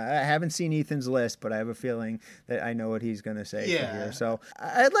this one. I haven't seen Ethan's list, but I have a feeling that I know what he's going to say for Yeah. here. So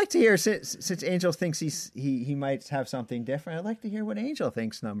I'd like to hear, since Angel thinks he might have something different, I'd like to hear what Angel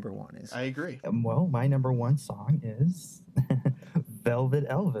thinks number 1 is. I agree. Well, my number 1 song is Velvet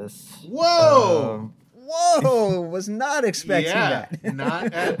Elvis. Whoa! Whoa! Was not expecting Yeah, that.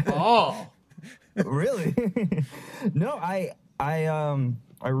 not at all. Really? No, I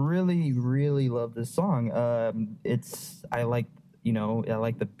really love this song. I like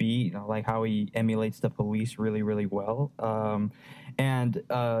the beat. I like how he emulates the Police really, really well. And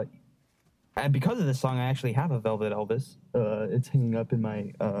because of this song, I actually have a Velvet Elvis. It's hanging up in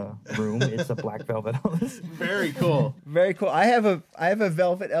my room. It's a black Velvet Elvis. Very cool. Very cool. I have a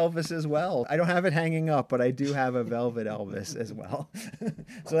Velvet Elvis as well. I don't have it hanging up, but I do have a Velvet Elvis as well.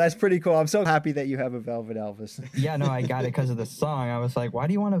 So that's pretty cool. I'm so happy that you have a Velvet Elvis. Yeah, no, I got it because of the song. I was like, why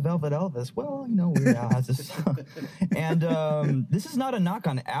do you want a Velvet Elvis? Well, Weird Al has this song. And this is not a knock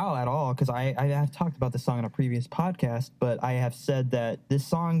on Al at all, because I have talked about this song in a previous podcast, but I have said that this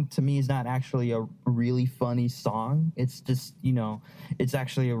song to me is not actually a really funny song. It's just, it's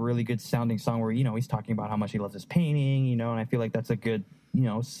actually a really good sounding song where, he's talking about how much he loves his painting, and I feel like that's a good,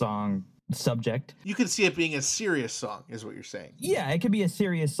 song subject. You could see it being a serious song, is what you're saying. Yeah, it could be a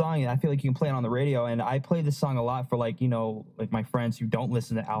serious song, and I feel like you can play it on the radio. And I play this song a lot for like my friends who don't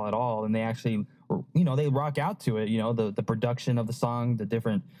listen to Al at all, and they actually they rock out to it. The production of the song, the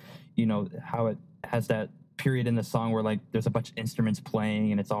different how it has that period in the song where like there's a bunch of instruments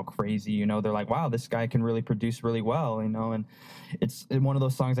playing and it's all crazy. They're like, wow, this guy can really produce really well. And it's one of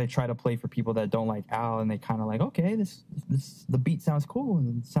those songs I try to play for people that don't like Al, and they kind of like, okay, this the beat sounds cool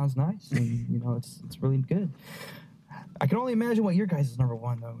and it sounds nice, and it's really good. I can only imagine what your guys' number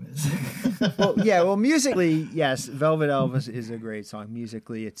one though is. Well, musically, yes, Velvet Elvis is a great song.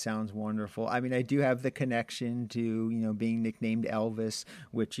 Musically, it sounds wonderful. I mean, I do have the connection to being nicknamed Elvis,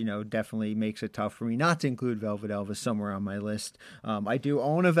 which definitely makes it tough for me not to include Velvet Elvis somewhere on my list. I do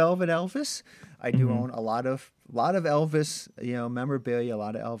own a Velvet Elvis. I do own a lot of Elvis, memorabilia, a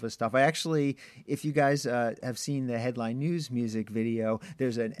lot of Elvis stuff. I actually, if you guys have seen the Headline News music video,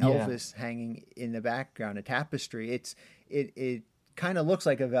 there's an Elvis hanging in the background, a tapestry. It kind of looks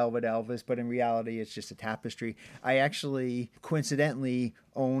like a Velvet Elvis, but in reality, it's just a tapestry. I actually, coincidentally,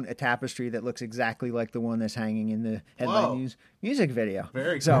 own a tapestry that looks exactly like the one that's hanging in the Headline News music video.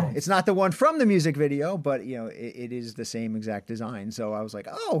 Very so cool. It's not the one from the music video, but it is the same exact design. So I was like,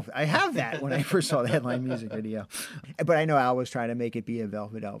 oh, I have that when I first saw the Headline music video. But I know Al was trying to make it be a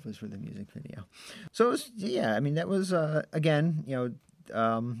Velvet Elvis for the music video. So it was, that was again,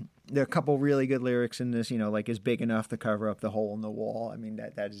 there are a couple really good lyrics in this, like is big enough to cover up the hole in the wall. I mean,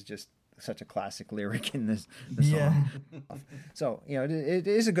 that is just such a classic lyric in this song. Yeah. So, it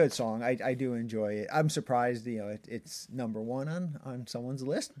is a good song. I do enjoy it. I'm surprised, it's number one on someone's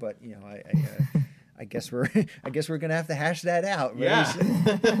list, but I guess we're gonna have to hash that out. Right? Yeah,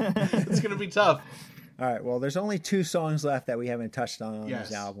 it's gonna be tough. All right, well, there's only two songs left that we haven't touched on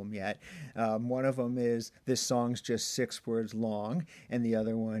this album yet. One of them is This Song's Just 6 Words Long, and the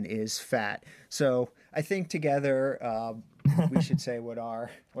other one is Fat. So I think together we should say what our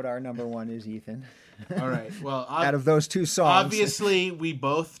number one is, Ethan. All right, well, out of those two songs. Obviously, we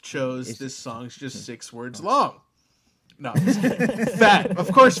both chose This Song's Just 6 Words Long. No, Fat.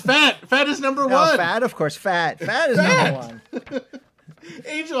 Of course, Fat. Fat is number one. Fat, of course, Fat. Fat is number one.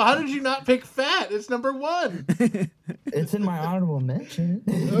 Angel, how did you not pick Fat? It's number one. It's in my honorable mention.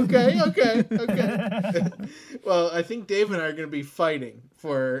 Okay. Well, I think Dave and I are going to be fighting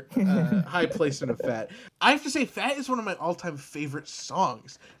for high placement of Fat. I have to say, Fat is one of my all-time favorite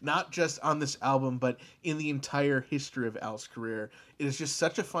songs, not just on this album, but in the entire history of Al's career. It is just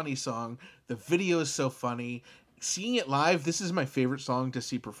such a funny song. The video is so funny. Seeing it live, this is my favorite song to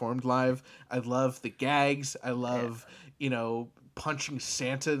see performed live. I love the gags. I love, punching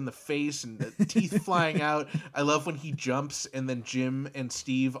Santa in the face and the teeth flying out. I love when he jumps and then Jim and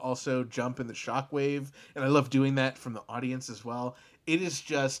Steve also jump in the shockwave. And I love doing that from the audience as well.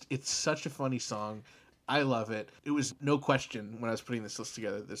 It's such a funny song. I love it. It was no question when I was putting this list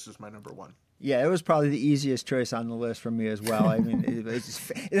together, this was my number one. Yeah, it was probably the easiest choice on the list for me as well. I mean,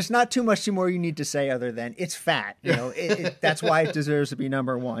 it's not too much more you need to say other than it's Fat. That's why it deserves to be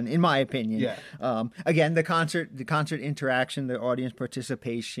number one, in my opinion. Yeah. Again, the concert interaction, the audience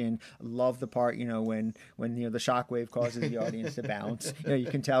participation. Love the part, when the shockwave causes the audience to bounce. You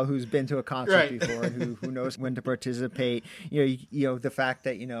can tell who's been to a concert before and who knows when to participate. The fact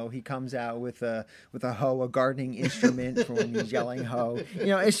that he comes out with a hoe, a gardening instrument for when he's yelling hoe.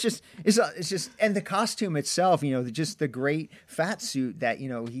 It's just and the costume itself, just the great fat suit that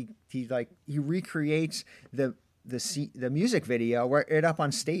he recreates the music video where it up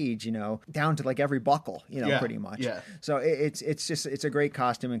on stage, down to like every buckle, pretty much. Yeah. So it's a great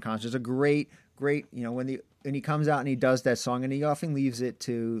costume and concert. It's a great when he comes out and he does that song, and he often leaves it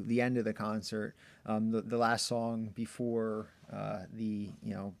to the end of the concert, the last song before the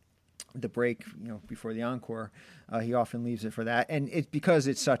break, before the encore, he often leaves it for that, and it's because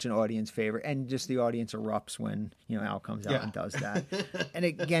it's such an audience favorite, and just the audience erupts when Al comes out and does that. And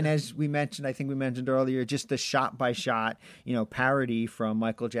again, as we mentioned, I think we mentioned earlier, just the shot by shot, parody from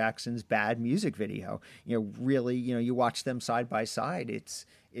Michael Jackson's Bad music video. Really, you watch them side by side.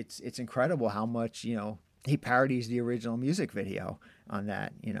 It's incredible how much he parodies the original music video on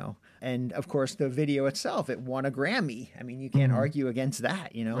that, And of course, the video itself, it won a Grammy. I mean, you can't argue against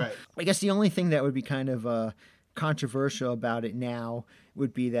that, Right. I guess the only thing that would be kind of controversial about it now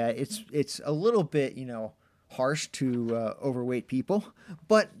would be that it's a little bit, harsh to overweight people.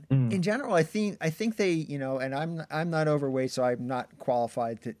 But in general, I think they, and I'm not overweight, so I'm not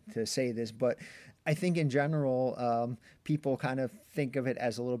qualified to say this, but I think in general, people kind of think of it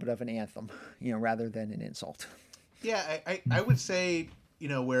as a little bit of an anthem, rather than an insult. Yeah, I would say You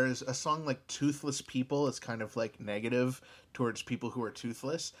know, whereas a song like Toothless People is kind of like negative towards people who are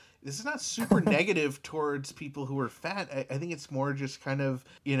toothless. This is not super negative towards people who are fat. I think it's more just kind of,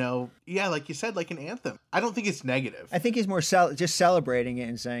 you know, yeah, like you said, like an anthem. I don't think it's negative. I think he's more just celebrating it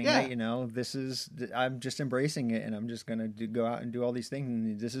and saying, Yeah. hey, you know, I'm just embracing it, and I'm just going to go out and do all these things.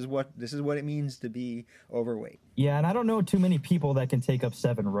 And this is what it means to be overweight. Yeah, and I don't know too many people that can take up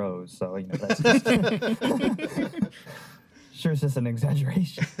 7 rows. So, you know, that's just... Sure, it's just an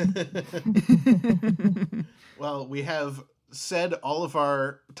exaggeration. Well, we have said all of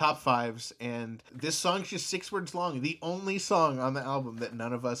our top 5s, and this song's just 6 words long. The only song on the album that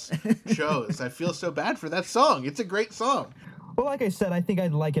none of us chose. I feel so bad for that song. It's a great song. Well, like I said, I think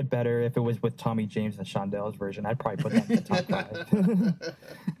I'd like it better if it was with Tommy James and Shondel's version. I'd probably put that in the top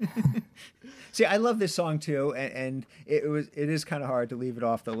 5. See, I love this song too, and it is kind of hard to leave it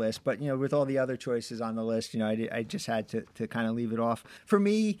off the list. But you know, with all the other choices on the list, you know, I just had to kind of leave it off. For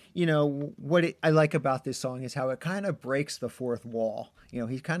me, you know, I like about this song is how it kind of breaks the fourth wall. You know,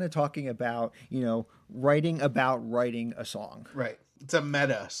 he's kind of talking about, you know, writing a song. Right. It's a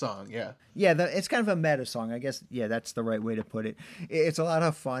meta song, yeah. Yeah, it's kind of a meta song, I guess. Yeah, that's the right way to put it. It's a lot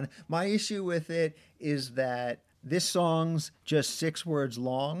of fun. My issue with it is that this song's just 6 words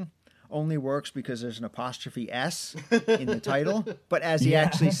long. Only works because there's an apostrophe S in the title. But as he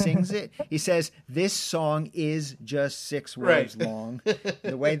actually sings it, he says, this song is just 6 words long.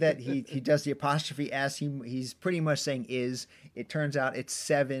 The way that he does the apostrophe S, he's pretty much saying is. It turns out it's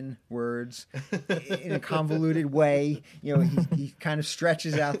 7 words in a convoluted way. You know, he kind of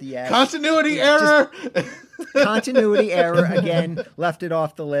stretches out the S. Continuity error! Continuity error, again, left it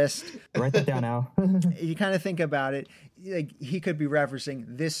off the list. Write that down, Al. You kind of think about it. Like, he could be referencing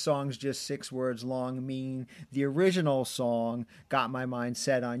this song's just 6 words long, meaning the original song "Got My Mind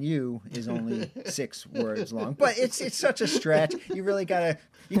Set on You" is only 6 words long. But it's such a stretch. You really gotta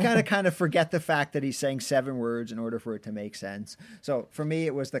kind of forget the fact that he's saying 7 words in order for it to make sense. So for me,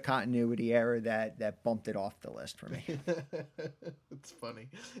 it was the continuity error that bumped it off the list for me. It's funny.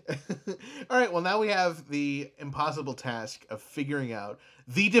 All right, well, now we have the impossible task of figuring out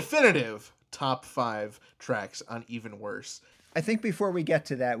the definitive top 5 tracks on Even Worse. I think before we get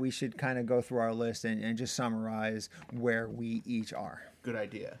to that, we should kind of go through our list and just summarize where we each are. Good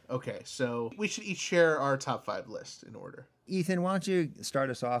idea. Okay, so we should each share our top 5 list in order. Ethan, why don't you start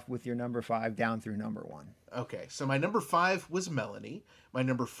us off with your number 5 down through number 1? Okay, so my number 5 was Melanie. My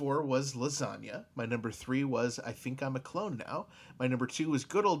number 4 was Lasagna. My number 3 was I Think I'm a Clone Now. My number 2 was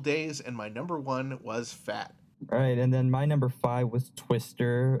Good Old Days. And my number 1 was Fat. All right, and then my number 5 was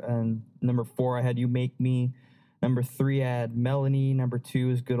Twister, and number 4 I had You Make Me. Number 3 I had Melanie. Number 2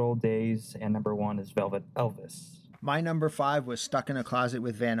 is Good Old Days, and number 1 is Velvet Elvis. My number 5 was Stuck in a Closet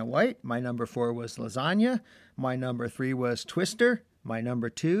with Vanna White. My number 4 was Lasagna. My number 3 was Twister. My number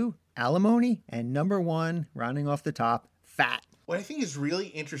 2, Alimony. And number 1, rounding off the top, Fat. What I think is really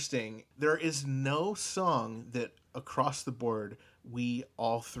interesting, there is no song that across the board we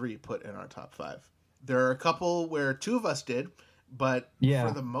all 3 put in our top 5. There are a couple where 2 of us did, but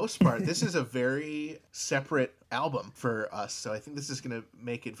for the most part, this is a very separate album for us. So I think this is going to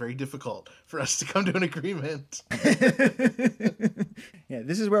make it very difficult for us to come to an agreement. Yeah,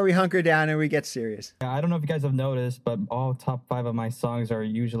 this is where we hunker down and we get serious. I don't know if you guys have noticed, but all top 5 of my songs are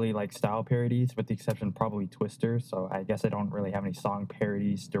usually like style parodies, with the exception of probably Twister. So I guess I don't really have any song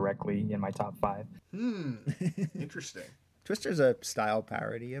parodies directly in my top 5. Interesting. Twister's a style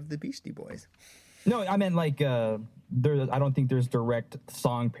parody of the Beastie Boys. No, I meant like I don't think there's direct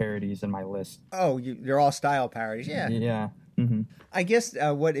song parodies in my list. Oh, they're all style parodies. Yeah. Yeah. Mm-hmm. I guess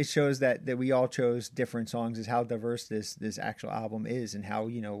what it shows that we all chose different songs is how diverse this actual album is, and how,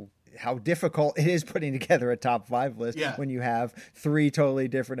 you know, how difficult it is putting together a top 5 list when you have 3 totally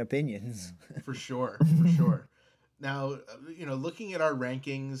different opinions. For sure. For sure. Now, you know, looking at our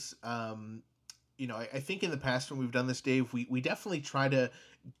rankings, you know, I think in the past when we've done this, Dave, we definitely try to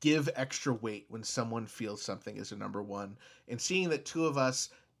give extra weight when someone feels something is a number 1. And seeing that 2 of us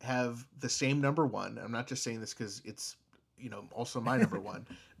have the same number 1, I'm not just saying this because it's, you know, also my number 1,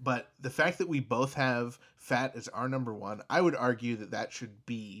 but the fact that we both have Fat as our number 1, I would argue that should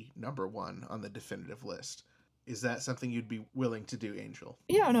be number 1 on the definitive list. Is that something you'd be willing to do, Angel?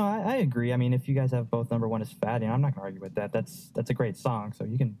 Yeah, no, I agree. I mean, if you guys have both number 1 as Fat, I'm not gonna argue with that. That's a great song, so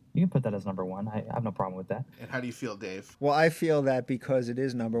you can put that as number 1. I have no problem with that. And how do you feel, Dave? Well, I feel that because it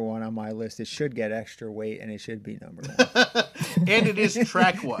is number 1 on my list, it should get extra weight and it should be number 1. And it is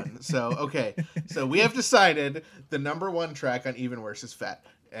track 1. So, okay. So we have decided the number 1 track on Even Worse is Fat.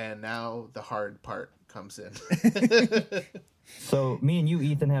 And now the hard part comes in. So me and you,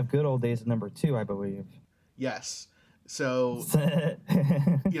 Ethan, have Good Old Days at number 2, I believe. Yes. So,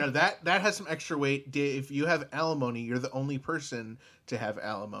 that has some extra weight. If you have Alimony, you're the only person to have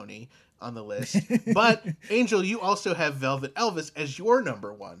Alimony on the list. But, Angel, you also have Velvet Elvis as your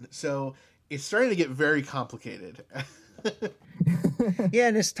number one. So, it's starting to get very complicated. Yeah,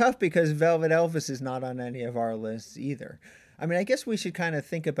 and it's tough because Velvet Elvis is not on any of our lists either. I mean, I guess we should kind of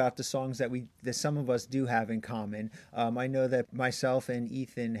think about the songs that some of us do have in common. I know that myself and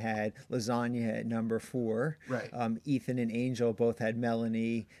Ethan had Lasagna at number 4. Right. Ethan and Angel both had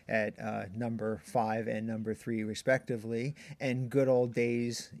Melanie at number 5 and number 3, respectively. And Good Old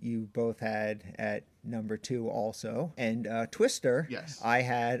Days you both had at number 2 also. And Twister, yes, I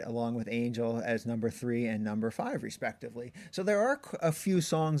had along with Angel as number 3 and number 5, respectively. So there are a few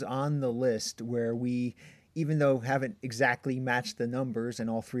songs on the list where we, even though haven't exactly matched the numbers and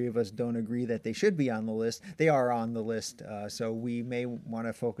all three of us don't agree that they should be on the list, they are on the list. So we may want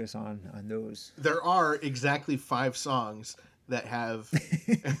to focus on those. There are exactly 5 songs that have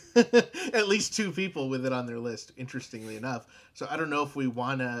at least 2 people with it on their list, interestingly enough. So I don't know if we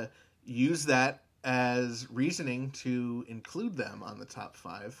want to use that as reasoning to include them on the top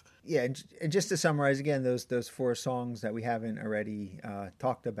 5. Yeah, and just to summarize again, those 4 songs that we haven't already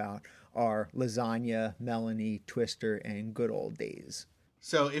talked about are Lasagna, Melanie, Twister, and Good Old Days.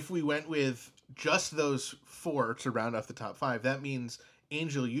 So if we went with just those 4 to round off the top 5, that means,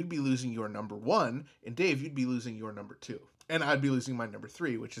 Angel, you'd be losing your number 1, and Dave, you'd be losing your number 2. And I'd be losing my number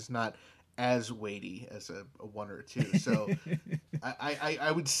 3, which is not as weighty as a 1 or a 2. So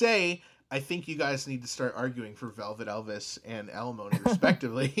I would say, I think you guys need to start arguing for Velvet Elvis and Alimony,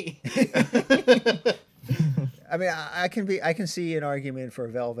 respectively. I mean, I can see an argument for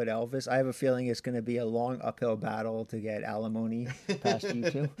Velvet Elvis. I have a feeling it's going to be a long uphill battle to get Alimony past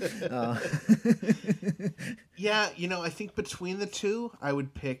you two. Yeah, I think between the two, I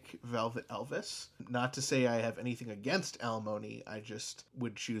would pick Velvet Elvis. Not to say I have anything against Alimony, I just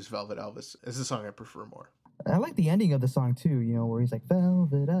would choose Velvet Elvis as the song I prefer more. I like the ending of the song too, where he's like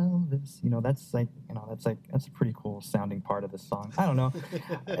Velvet Elvis. That's a pretty cool sounding part of the song. I don't know.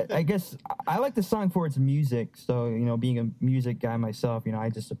 I guess I like the song for its music. So, being a music guy myself, I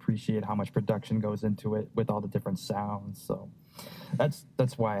just appreciate how much production goes into it with all the different sounds. So that's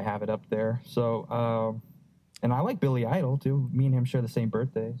why I have it up there. So, and I like Billy Idol too. Me and him share the same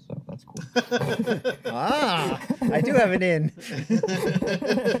birthday, so that's cool. I do have it in.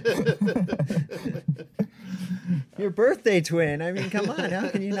 Your birthday twin. I mean, come on. How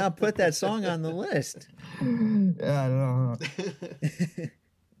can you not put that song on the list? Yeah, I don't know.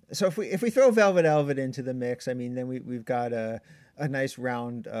 So if we throw Velvet Elvis into the mix, I mean, then we've got a nice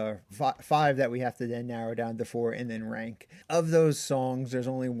round 5 that we have to then narrow down to 4 and then rank. Of those songs, there's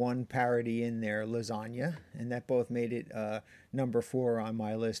only one parody in there, Lasagna, and that both made it number 4 on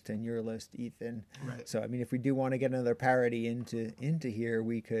my list and your list, Ethan. Right. So I mean, if we do want to get another parody into here,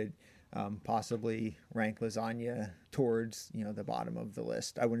 we could possibly rank Lasagna towards the bottom of the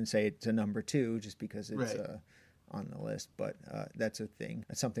list. I wouldn't say it's a number 2 just because it's right on the list, but that's a thing.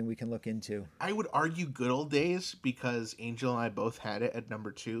 That's something we can look into. I would argue Good Old Days because Angel and I both had it at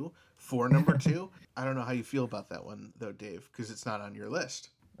number 2 for number 2. I don't know how you feel about that one though, Dave, because it's not on your list.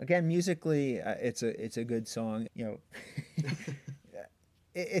 Again, musically, it's a good song.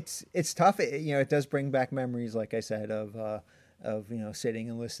 It's tough. It does bring back memories, like I said, of sitting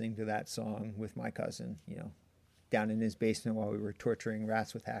and listening to that song with my cousin. Down in his basement while we were torturing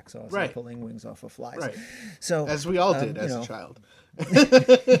rats with hacksaws right and pulling wings off of flies. Right. So as we all did as a child.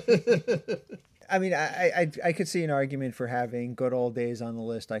 I mean, I could see an argument for having Good Old Days on the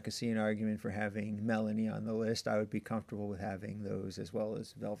list. I could see an argument for having Melanie on the list. I would be comfortable with having those as well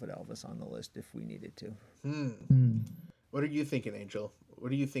as Velvet Elvis on the list if we needed to. What are you thinking, Angel?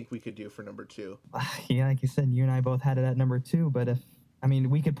 What do you think we could do for number 2? Yeah, like you said, you and I both had it at number 2, but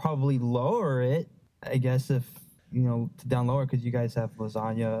we could probably lower it, I guess, if down lower, because you guys have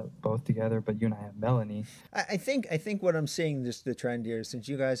Lasagna both together, but you and I have Melanie. I think what I'm seeing, just the trend here, since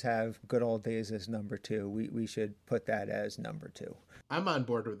you guys have Good Old Days as number 2, we should put that as number 2. I'm on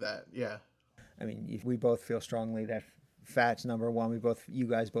board with that. Yeah. I mean, if we both feel strongly that Fat's number 1, you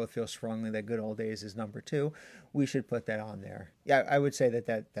guys both feel strongly that Good Old Days is number 2. We should put that on there. Yeah, I would say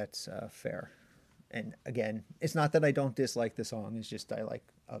that's fair. And again, it's not that I don't dislike the song. It's just I like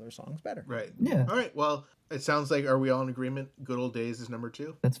other songs better. Right. Yeah. All right. Well, it sounds like, are we all in agreement? Good Old Days is number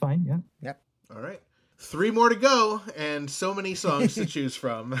 2? That's fine. Yeah. Yep. All right. 3 more to go and so many songs to choose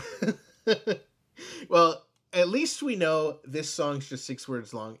from. Well, at least we know this song's just 6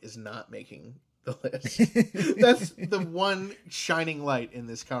 words long is not making the list. That's the one shining light in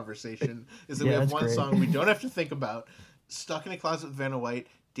this conversation is that we have one great song we don't have to think about. Stuck in a Closet with Vanna White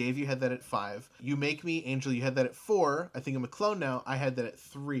Dave, you had that at 5. You Make Me, Angel, you had that at 4. I Think I'm a Clone Now, I had that at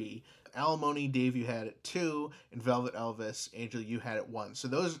 3. Alimony, Dave, you had at 2. And Velvet Elvis, Angel, you had at 1. So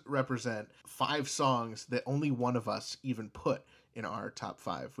those represent 5 songs that only one of us even put in our top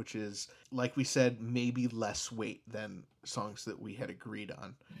 5, which is, like we said, maybe less weight than songs that we had agreed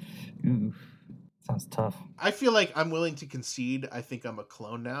on. Ooh, sounds tough. I feel like I'm willing to concede I Think I'm a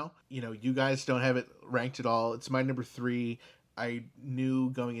Clone Now. You know, you guys don't have it ranked at all. It's my number 3. I knew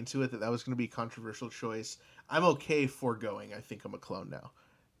going into it that was going to be a controversial choice. I'm okay foregoing I Think I'm a Clone Now,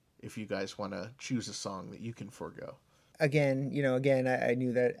 if you guys want to choose a song that you can forego. Again, I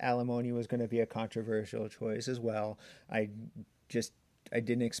knew that Alimony was going to be a controversial choice as well. I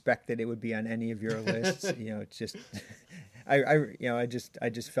didn't expect that it would be on any of your lists. It's just, I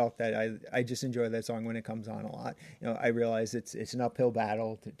just felt that I just enjoy that song when it comes on a lot. I realize it's an uphill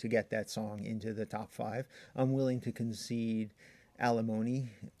battle to get that song into the top 5. I'm willing to concede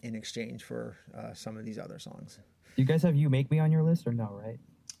Alimony in exchange for some of these other songs. Do you guys have You Make Me on your list or no, right?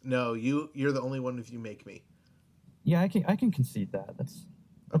 No, you're the only one with You Make Me. Yeah, I can concede that. That's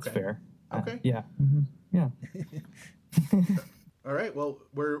okay. Fair. Okay. Yeah. Mm-hmm. Yeah. All right. Well,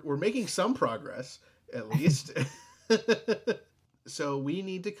 we're making some progress, at least. So we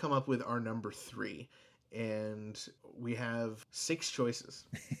need to come up with our number 3, and we have 6 choices.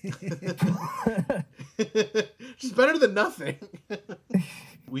 It's better than nothing.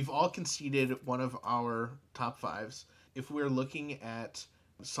 We've all conceded one of our top 5s. If we're looking at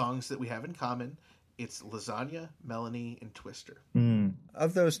songs that we have in common, it's Lasagna, Melanie, and Twister.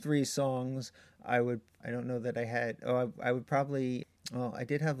 Of those 3 songs, I don't know that I had, I would probably, I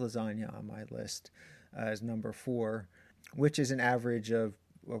did have Lasagna on my list as number 4, which is an average of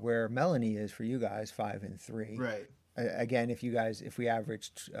where Melanie is for you guys, 5 and 3. Right. Again, if we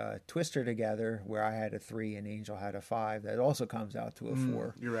averaged Twister together, where I had a 3 and Angel had a 5, that also comes out to a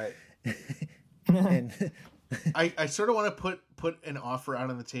 4. You're right. And I sort of want to put an offer out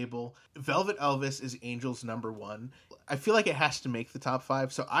on the table. Velvet Elvis is Angel's number 1. I feel like it has to make the top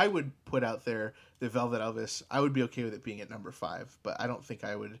 5, so I would put out there that Velvet Elvis, I would be okay with it being at number 5, but I don't think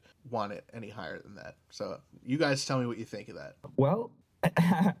I would want it any higher than that. So you guys tell me what you think of that. Well,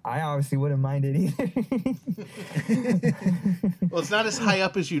 I obviously wouldn't mind it either. Well, it's not as high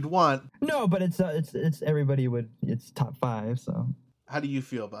up as you'd want. No, but it's everybody it's top 5, so. How do you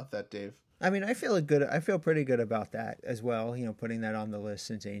feel about that, Dave? I mean, I feel pretty good about that as well. Putting that on the list,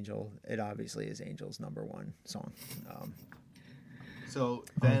 since it obviously is Angel's number 1 song. So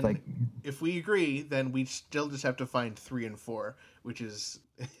then, if we agree, then we still just have to find 3 and 4, which is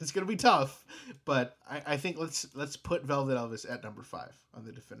it's going to be tough. But I think let's put Velvet Elvis at number 5 on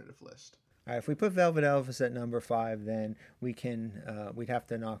the definitive list. All right, if we put Velvet Elvis at number 5, then we'd have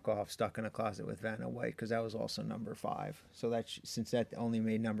to knock off Stuck in a Closet with Vanna White, because that was also number 5. So since that only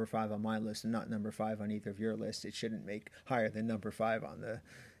made number 5 on my list and not number 5 on either of your lists, it shouldn't make higher than number 5 on the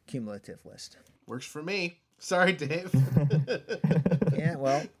cumulative list. Works for me. Sorry, Dave. Yeah,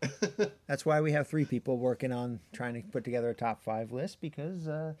 well, that's why we have 3 people working on trying to put together a top 5 list, because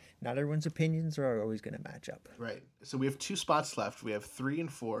not everyone's opinions are always going to match up. Right. So we have 2 spots left. We have 3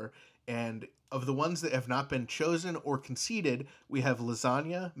 and 4. And of the ones that have not been chosen or conceded, we have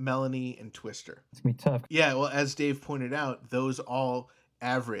Lasagna, Melanie, and Twister. It's going to be tough. Yeah, well, as Dave pointed out, those all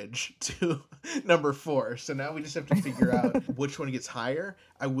average to number 4. So now we just have to figure out which one gets higher.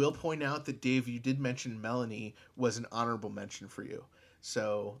 I will point out that, Dave, you did mention Melanie was an honorable mention for you.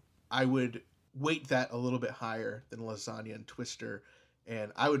 So I would weight that a little bit higher than Lasagna and Twister,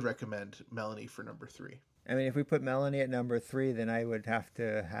 and I would recommend Melanie for number 3. I mean, if we put Melanie at number 3, then I would have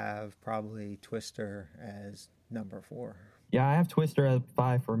to have probably Twister as number 4. Yeah, I have Twister at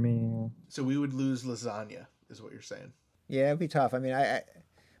 5 for me. So we would lose Lasagna, is what you're saying. Yeah, it'd be tough. I mean,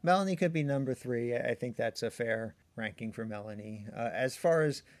 Melanie could be number 3. I think that's a fair ranking for Melanie. As far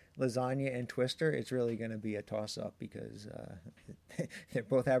as Lasagna and Twister, it's really going to be a toss-up, because they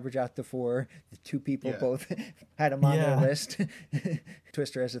both average out to 4. The 2 people both had them on their list.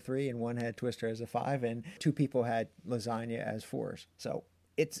 Twister as a 3, and one had Twister as a 5, and 2 people had Lasagna as 4s. So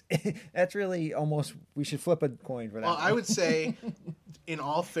that's really almost, we should flip a coin for that. Well, I would say, in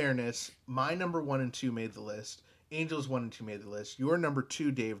all fairness, my number 1 and 2 made the list. Angel's 1 and 2 made the list. Your number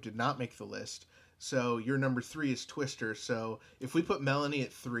 2, Dave, did not make the list. So your number 3 is Twister. So if we put Melanie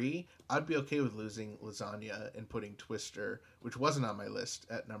at 3, I'd be okay with losing Lasagna and putting Twister, which wasn't on my list,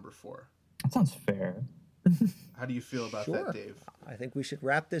 at number 4. That sounds fair. How do you feel about that, Dave? I think we should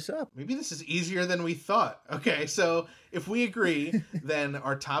wrap this up. Maybe this is easier than we thought. Okay, so if we agree, then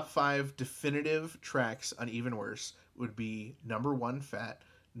our top 5 definitive tracks on Even Worse would be number 1, Fat,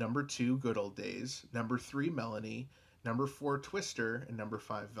 number 2, Good Old Days, number 3, Melanie, number 4 Twister, and number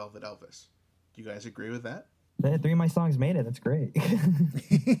 5 Velvet Elvis. Do you guys agree with that? Yeah, 3 of my songs made it. That's great.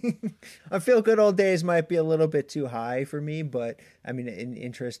 I feel Good Old Days might be a little bit too high for me, but I mean, in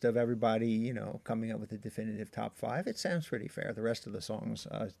interest of everybody, coming up with a definitive top 5, it sounds pretty fair. The rest of the songs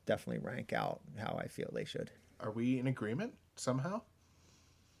definitely rank out how I feel they should. Are we in agreement somehow?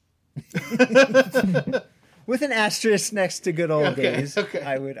 With an asterisk next to Good Old Days, okay.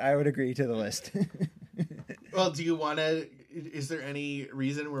 I would agree to the list. Well, do you want to? Is there any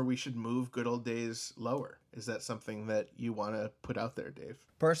reason where we should move Good Old Days lower? Is that something that you want to put out there, Dave?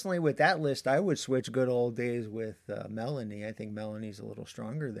 Personally, with that list, I would switch Good Old Days with Melanie. I think Melanie's a little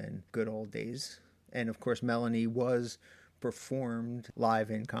stronger than Good Old Days. And of course, Melanie was performed live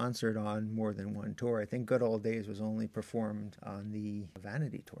in concert on more than one tour. I think Good Old Days was only performed on the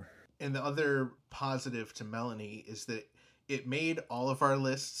Vanity tour. And the other positive to Melanie is that it made all of our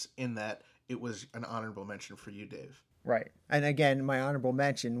lists in that it was an honorable mention for you, Dave. Right. And again, my honorable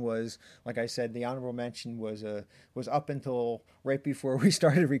mention was, like I said, the honorable mention was up until right before we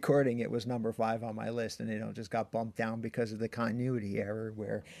started recording. It was number 5 on my list, and it just got bumped down because of the continuity error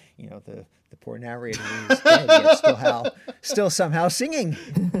where, the poor narrator is dead, yet still somehow singing.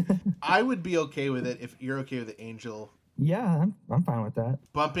 I would be okay with it if you're okay with it, Angel. Yeah, I'm fine with that.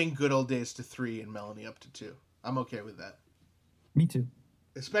 Bumping Good Old Days to 3 and Melanie up to 2. I'm okay with that. Me too.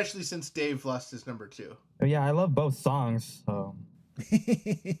 Especially since Dave lost his number 2. Oh, yeah, I love both songs. So.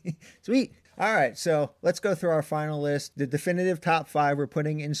 Sweet. All right, so let's go through our final list. The definitive top 5 we're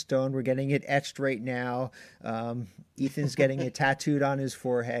putting in stone. We're getting it etched right now. Ethan's getting it tattooed on his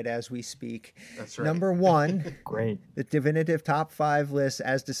forehead as we speak. That's right. Number 1. Great. The definitive top 5 list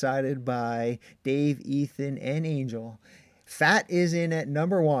as decided by Dave, Ethan, and Angel. Fat is in at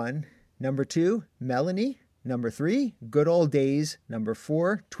number 1. Number 2, Melanie. Number 3, Good Old Days. Number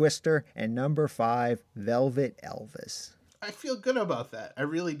 4, Twister. And number 5, Velvet Elvis. I feel good about that. I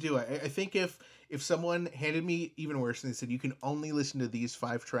really do. I think if someone handed me even worse and they said, you can only listen to these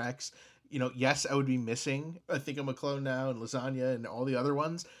 5 tracks, yes, I would be missing I Think I'm a Clone Now and Lasagna and all the other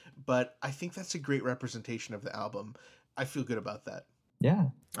ones. But I think that's a great representation of the album. I feel good about that. Yeah.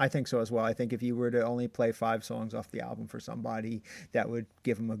 I think so as well. I think if you were to only play 5 songs off the album for somebody, that would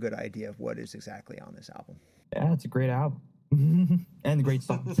give them a good idea of what is exactly on this album. Yeah, it's a great album. And great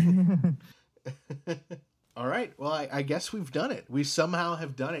songs. All right. Well, I guess we've done it. We somehow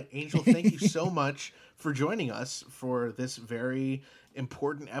have done it. Angel, thank you so much for joining us for this very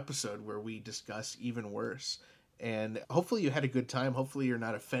important episode where we discuss Even Worse. And hopefully you had a good time. Hopefully you're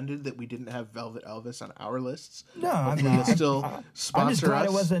not offended that we didn't have Velvet Elvis on our lists. No, I'm Hopefully not. you'll still I'm just sponsor glad us.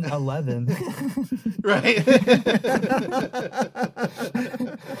 it wasn't 11. Right.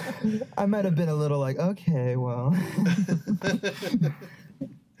 I might have been a little like, okay, well.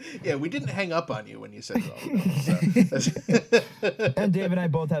 Yeah, we didn't hang up on you when you said Velvet Elvis. So And Dave and I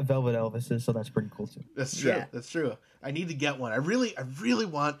both have Velvet Elvises, so that's pretty cool too. that's true. Yeah. That's true. I need to get one. I really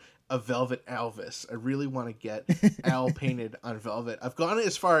want a Velvet Elvis. I really want to get Al painted on velvet. I've gone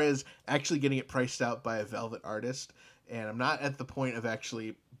as far as actually getting it priced out by a velvet artist, and I'm not at the point of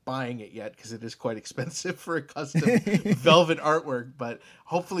actually buying it yet because it is quite expensive for a custom velvet artwork. But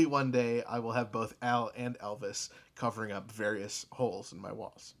hopefully one day I will have both Al and Elvis covering up various holes in my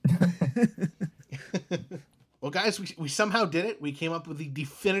walls. Well, guys, we somehow did it. We came up with the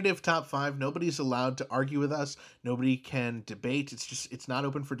definitive top 5. Nobody's allowed to argue with us. Nobody can debate. It's not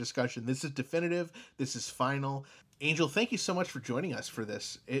open for discussion. This is definitive. This is final. Angel, thank you so much for joining us for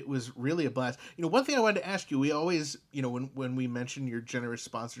this. It was really a blast. One thing I wanted to ask you, we always, when we mention your generous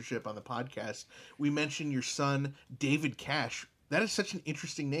sponsorship on the podcast, we mention your son, David Cash. That is such an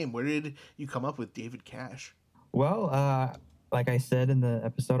interesting name. Where did you come up with David Cash? Well, like I said in the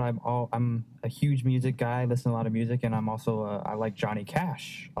episode, I'm a huge music guy. I listen to a lot of music, and I'm also I like Johnny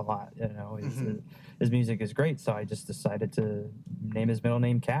Cash a lot. His music is great, so I just decided to name his middle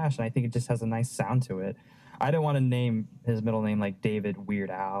name Cash, and I think it just has a nice sound to it. I didn't want to name his middle name like David Weird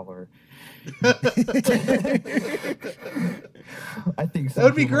Al or. I think that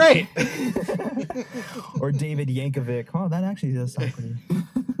would be great. Or David Yankovic. Oh, that actually does sound pretty.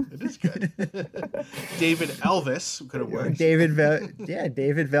 It is good. David Elvis could have worked. David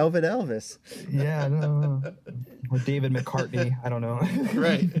Velvet Elvis. Yeah, no. Or David McCartney. I don't know.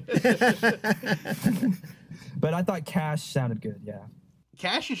 Right. But I thought Cash sounded good. Yeah.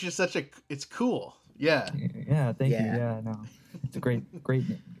 Cash is just it's cool. Yeah. Yeah. Thank you. Yeah. Yeah. No, it's a great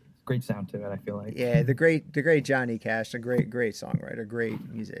sound to it. I feel like. Yeah, the great Johnny Cash, a great songwriter, great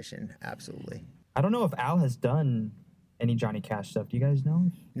musician, absolutely. I don't know if Al has done any Johnny Cash stuff. Do you guys know?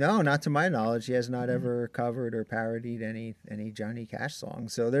 No, not to my knowledge. He has not ever covered or parodied any Johnny Cash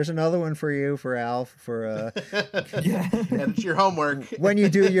songs. So there's another one for you, for Al, for Yeah. That's your homework. when you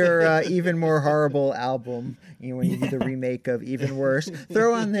do your Even More Horrible album, when you do the remake of Even Worse,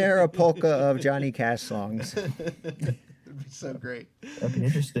 throw on there a polka of Johnny Cash songs. It'd be so great. That'd be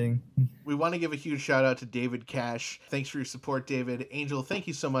interesting. We want to give a huge shout out to David Cash. Thanks for your support, David. Angel, thank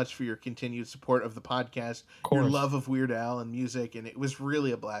you so much for your continued support of the podcast, your love of Weird Al and music, and it was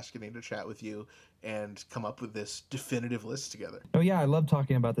really a blast getting to chat with you and come up with this definitive list together. Oh yeah, I love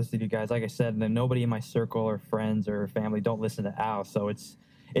talking about this with you guys. Like I said, and then nobody in my circle or friends or family don't listen to Al, so it's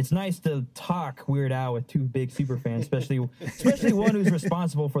nice to talk Weird Al with two big super fans, especially one who's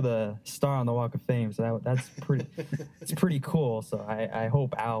responsible for the star on the Walk of Fame. So that's pretty cool. So I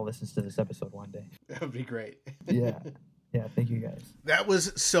hope Al listens to this episode one day. That would be great. Yeah. Thank you guys. That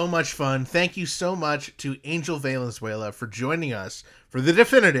was so much fun. Thank you so much to Angel Valenzuela for joining us for the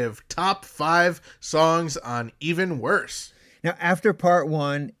definitive top 5 songs on Even Worse. Now, after part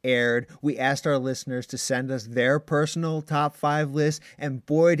 1 aired, we asked our listeners to send us their personal top 5 lists, and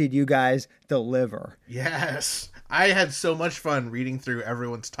boy, did you guys deliver. Yes. I had so much fun reading through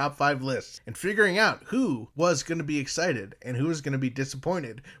everyone's top 5 lists and figuring out who was going to be excited and who was going to be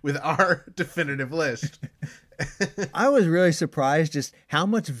disappointed with our definitive list. I was really surprised just how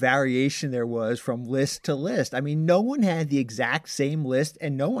much variation there was from list to list. I mean, no one had the exact same list,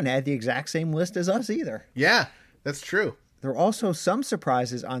 and no one had the exact same list as us either. Yeah, that's true. There were also some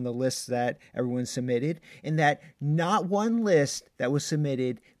surprises on the lists that everyone submitted, in that not one list that was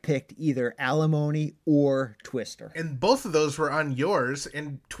submitted picked either Alimony or Twister. And both of those were on yours,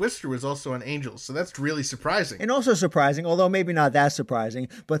 and Twister was also on Angel's, so that's really surprising. And also surprising, although maybe not that surprising,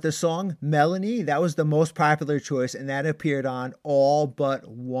 but the song Melanie, that was the most popular choice, and that appeared on all but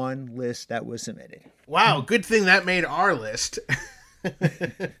one list that was submitted. Wow, good thing that made our list.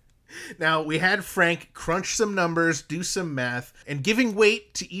 Now, we had Frank crunch some numbers, do some math, and giving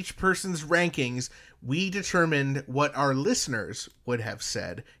weight to each person's rankings, we determined what our listeners would have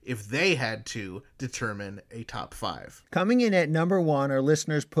said if they had to determine a top 5. Coming in at number 1, our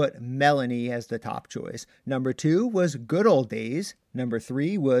listeners put Melanie as the top choice. Number 2 was Good Old Days. Number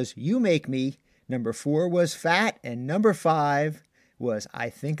 3 was You Make Me. Number 4 was Fat. And number 5 was I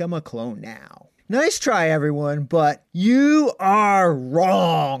Think I'm a Clone Now. Nice try, everyone, but you are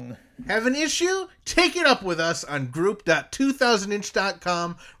wrong. Have an issue? Take it up with us on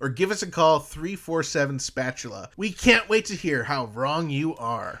group.2000inch.com or give us a call 347-SPATULA. We can't wait to hear how wrong you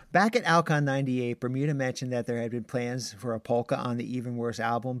are. Back at Alcon 98, Bermuda mentioned that there had been plans for a polka on the Even Worse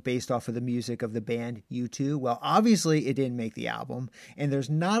album based off of the music of the band U2. Well, obviously it didn't make the album, and there's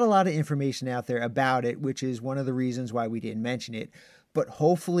not a lot of information out there about it, which is one of the reasons why we didn't mention it. But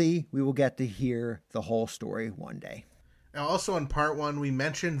hopefully we will get to hear the whole story one day. Now, also in part 1, we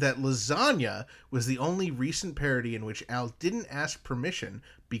mentioned that Lasagna was the only recent parody in which Al didn't ask permission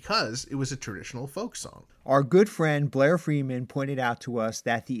because it was a traditional folk song. Our good friend Blair Freeman pointed out to us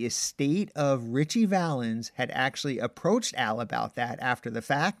that the estate of Richie Valens had actually approached Al about that after the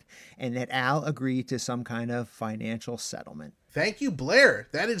fact, and that Al agreed to some kind of financial settlement. Thank you, Blair.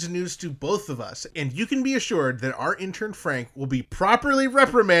 That is news to both of us. And you can be assured that our intern Frank will be properly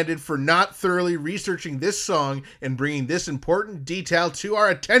reprimanded for not thoroughly researching this song and bringing this important detail to our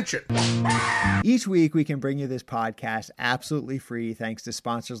attention. Each week we can bring you this podcast absolutely free thanks to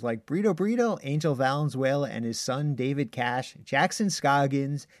sponsors like Burrito Burrito, Angel Valenzuela and his son David Cash, Jackson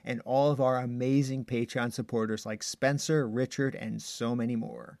Scoggins, and all of our amazing Patreon supporters like Spencer, Richard, and so many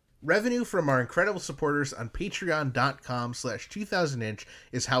more. Revenue from our incredible supporters on patreon.com/2000inch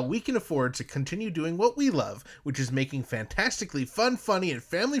is how we can afford to continue doing what we love, which is making fantastically fun, funny, and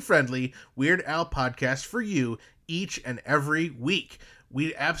family-friendly Weird Al podcasts for you each and every week.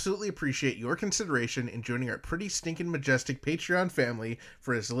 We absolutely appreciate your consideration in joining our pretty stinking majestic Patreon family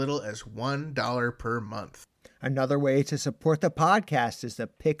for as little as $1 per month. Another way to support the podcast is to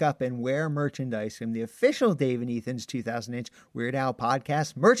pick up and wear merchandise from the official Dave and Ethan's 2000-inch Weird Al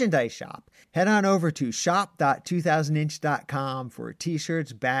Podcast merchandise shop. Head on over to shop.2000inch.com for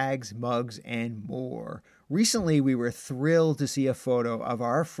t-shirts, bags, mugs, and more. Recently, we were thrilled to see a photo of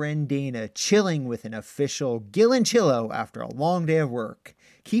our friend Dana chilling with an official Gillenchillo after a long day of work.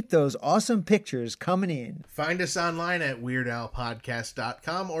 Keep those awesome pictures coming in. Find us online at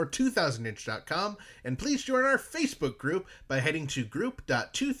WeirdAlPodcast.com or 2000inch.com, and please join our Facebook group by heading to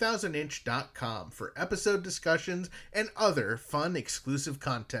group.2000inch.com for episode discussions and other fun exclusive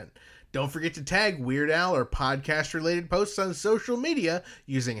content. Don't forget to tag Weird Al or podcast-related posts on social media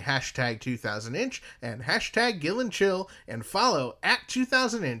using hashtag 2000inch and hashtag GillenChill, and follow at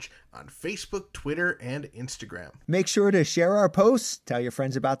 2000inch on Facebook, Twitter, and Instagram. Make sure to share our posts, tell your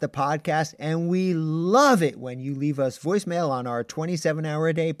friends about the podcast, and we love it when you leave us voicemail on our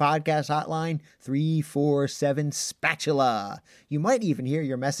 27-hour-a-day podcast hotline, 347 Spatula. You might even hear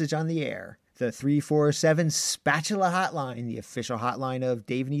your message on the air. The 347 Spatula Hotline, the official hotline of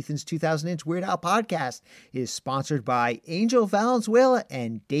Dave and Ethan's 2000-inch Weird Al podcast, is sponsored by Angel Valenzuela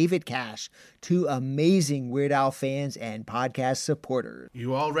and David Cash, two amazing Weird Al fans and podcast supporters.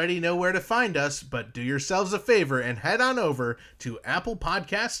 You already know where to find us, but do yourselves a favor and head on over to Apple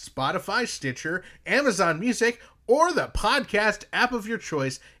Podcasts, Spotify, Stitcher, Amazon Music, or the podcast app of your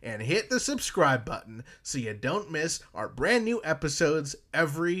choice, and hit the subscribe button so you don't miss our brand new episodes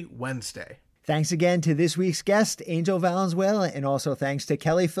every Wednesday. Thanks again to this week's guest, Angel Valenzuela, and also thanks to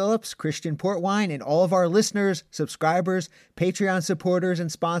Kelly Phillips, Christian Portwine, and all of our listeners, subscribers, Patreon supporters,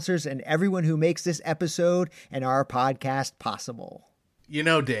 and sponsors, and everyone who makes this episode and our podcast possible. You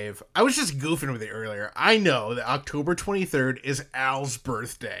know, Dave, I was just goofing with you earlier. I know that October 23rd is Al's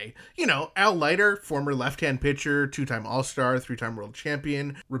birthday. You know, Al Leiter, former left-hand pitcher, two-time All-Star, three-time world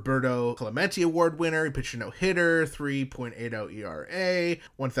champion, Roberto Clemente Award winner. He pitched a no-hitter, 3.80 ERA,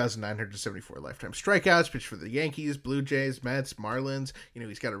 1,974 lifetime strikeouts, pitched for the Yankees, Blue Jays, Mets, Marlins. You know,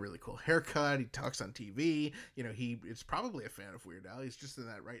 he's got a really cool haircut. He talks on TV. You know, he is probably a fan of Weird Al. He's just in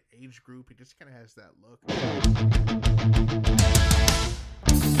that right age group. He just kind of has that look.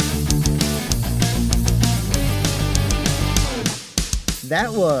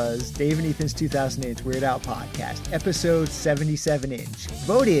 That was Dave and Ethan's 2000-inch Weird Al podcast, episode 77-inch,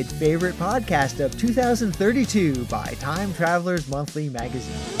 voted favorite podcast of 2032 by Time Travelers Monthly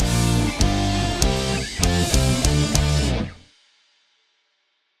magazine.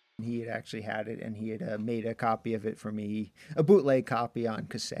 He had actually had it, and he had made a copy of it for me, a bootleg copy on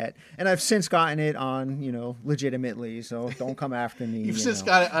cassette. And I've since gotten it on, legitimately, so don't come after me. You've since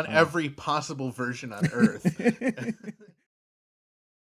got it on every possible version on Earth.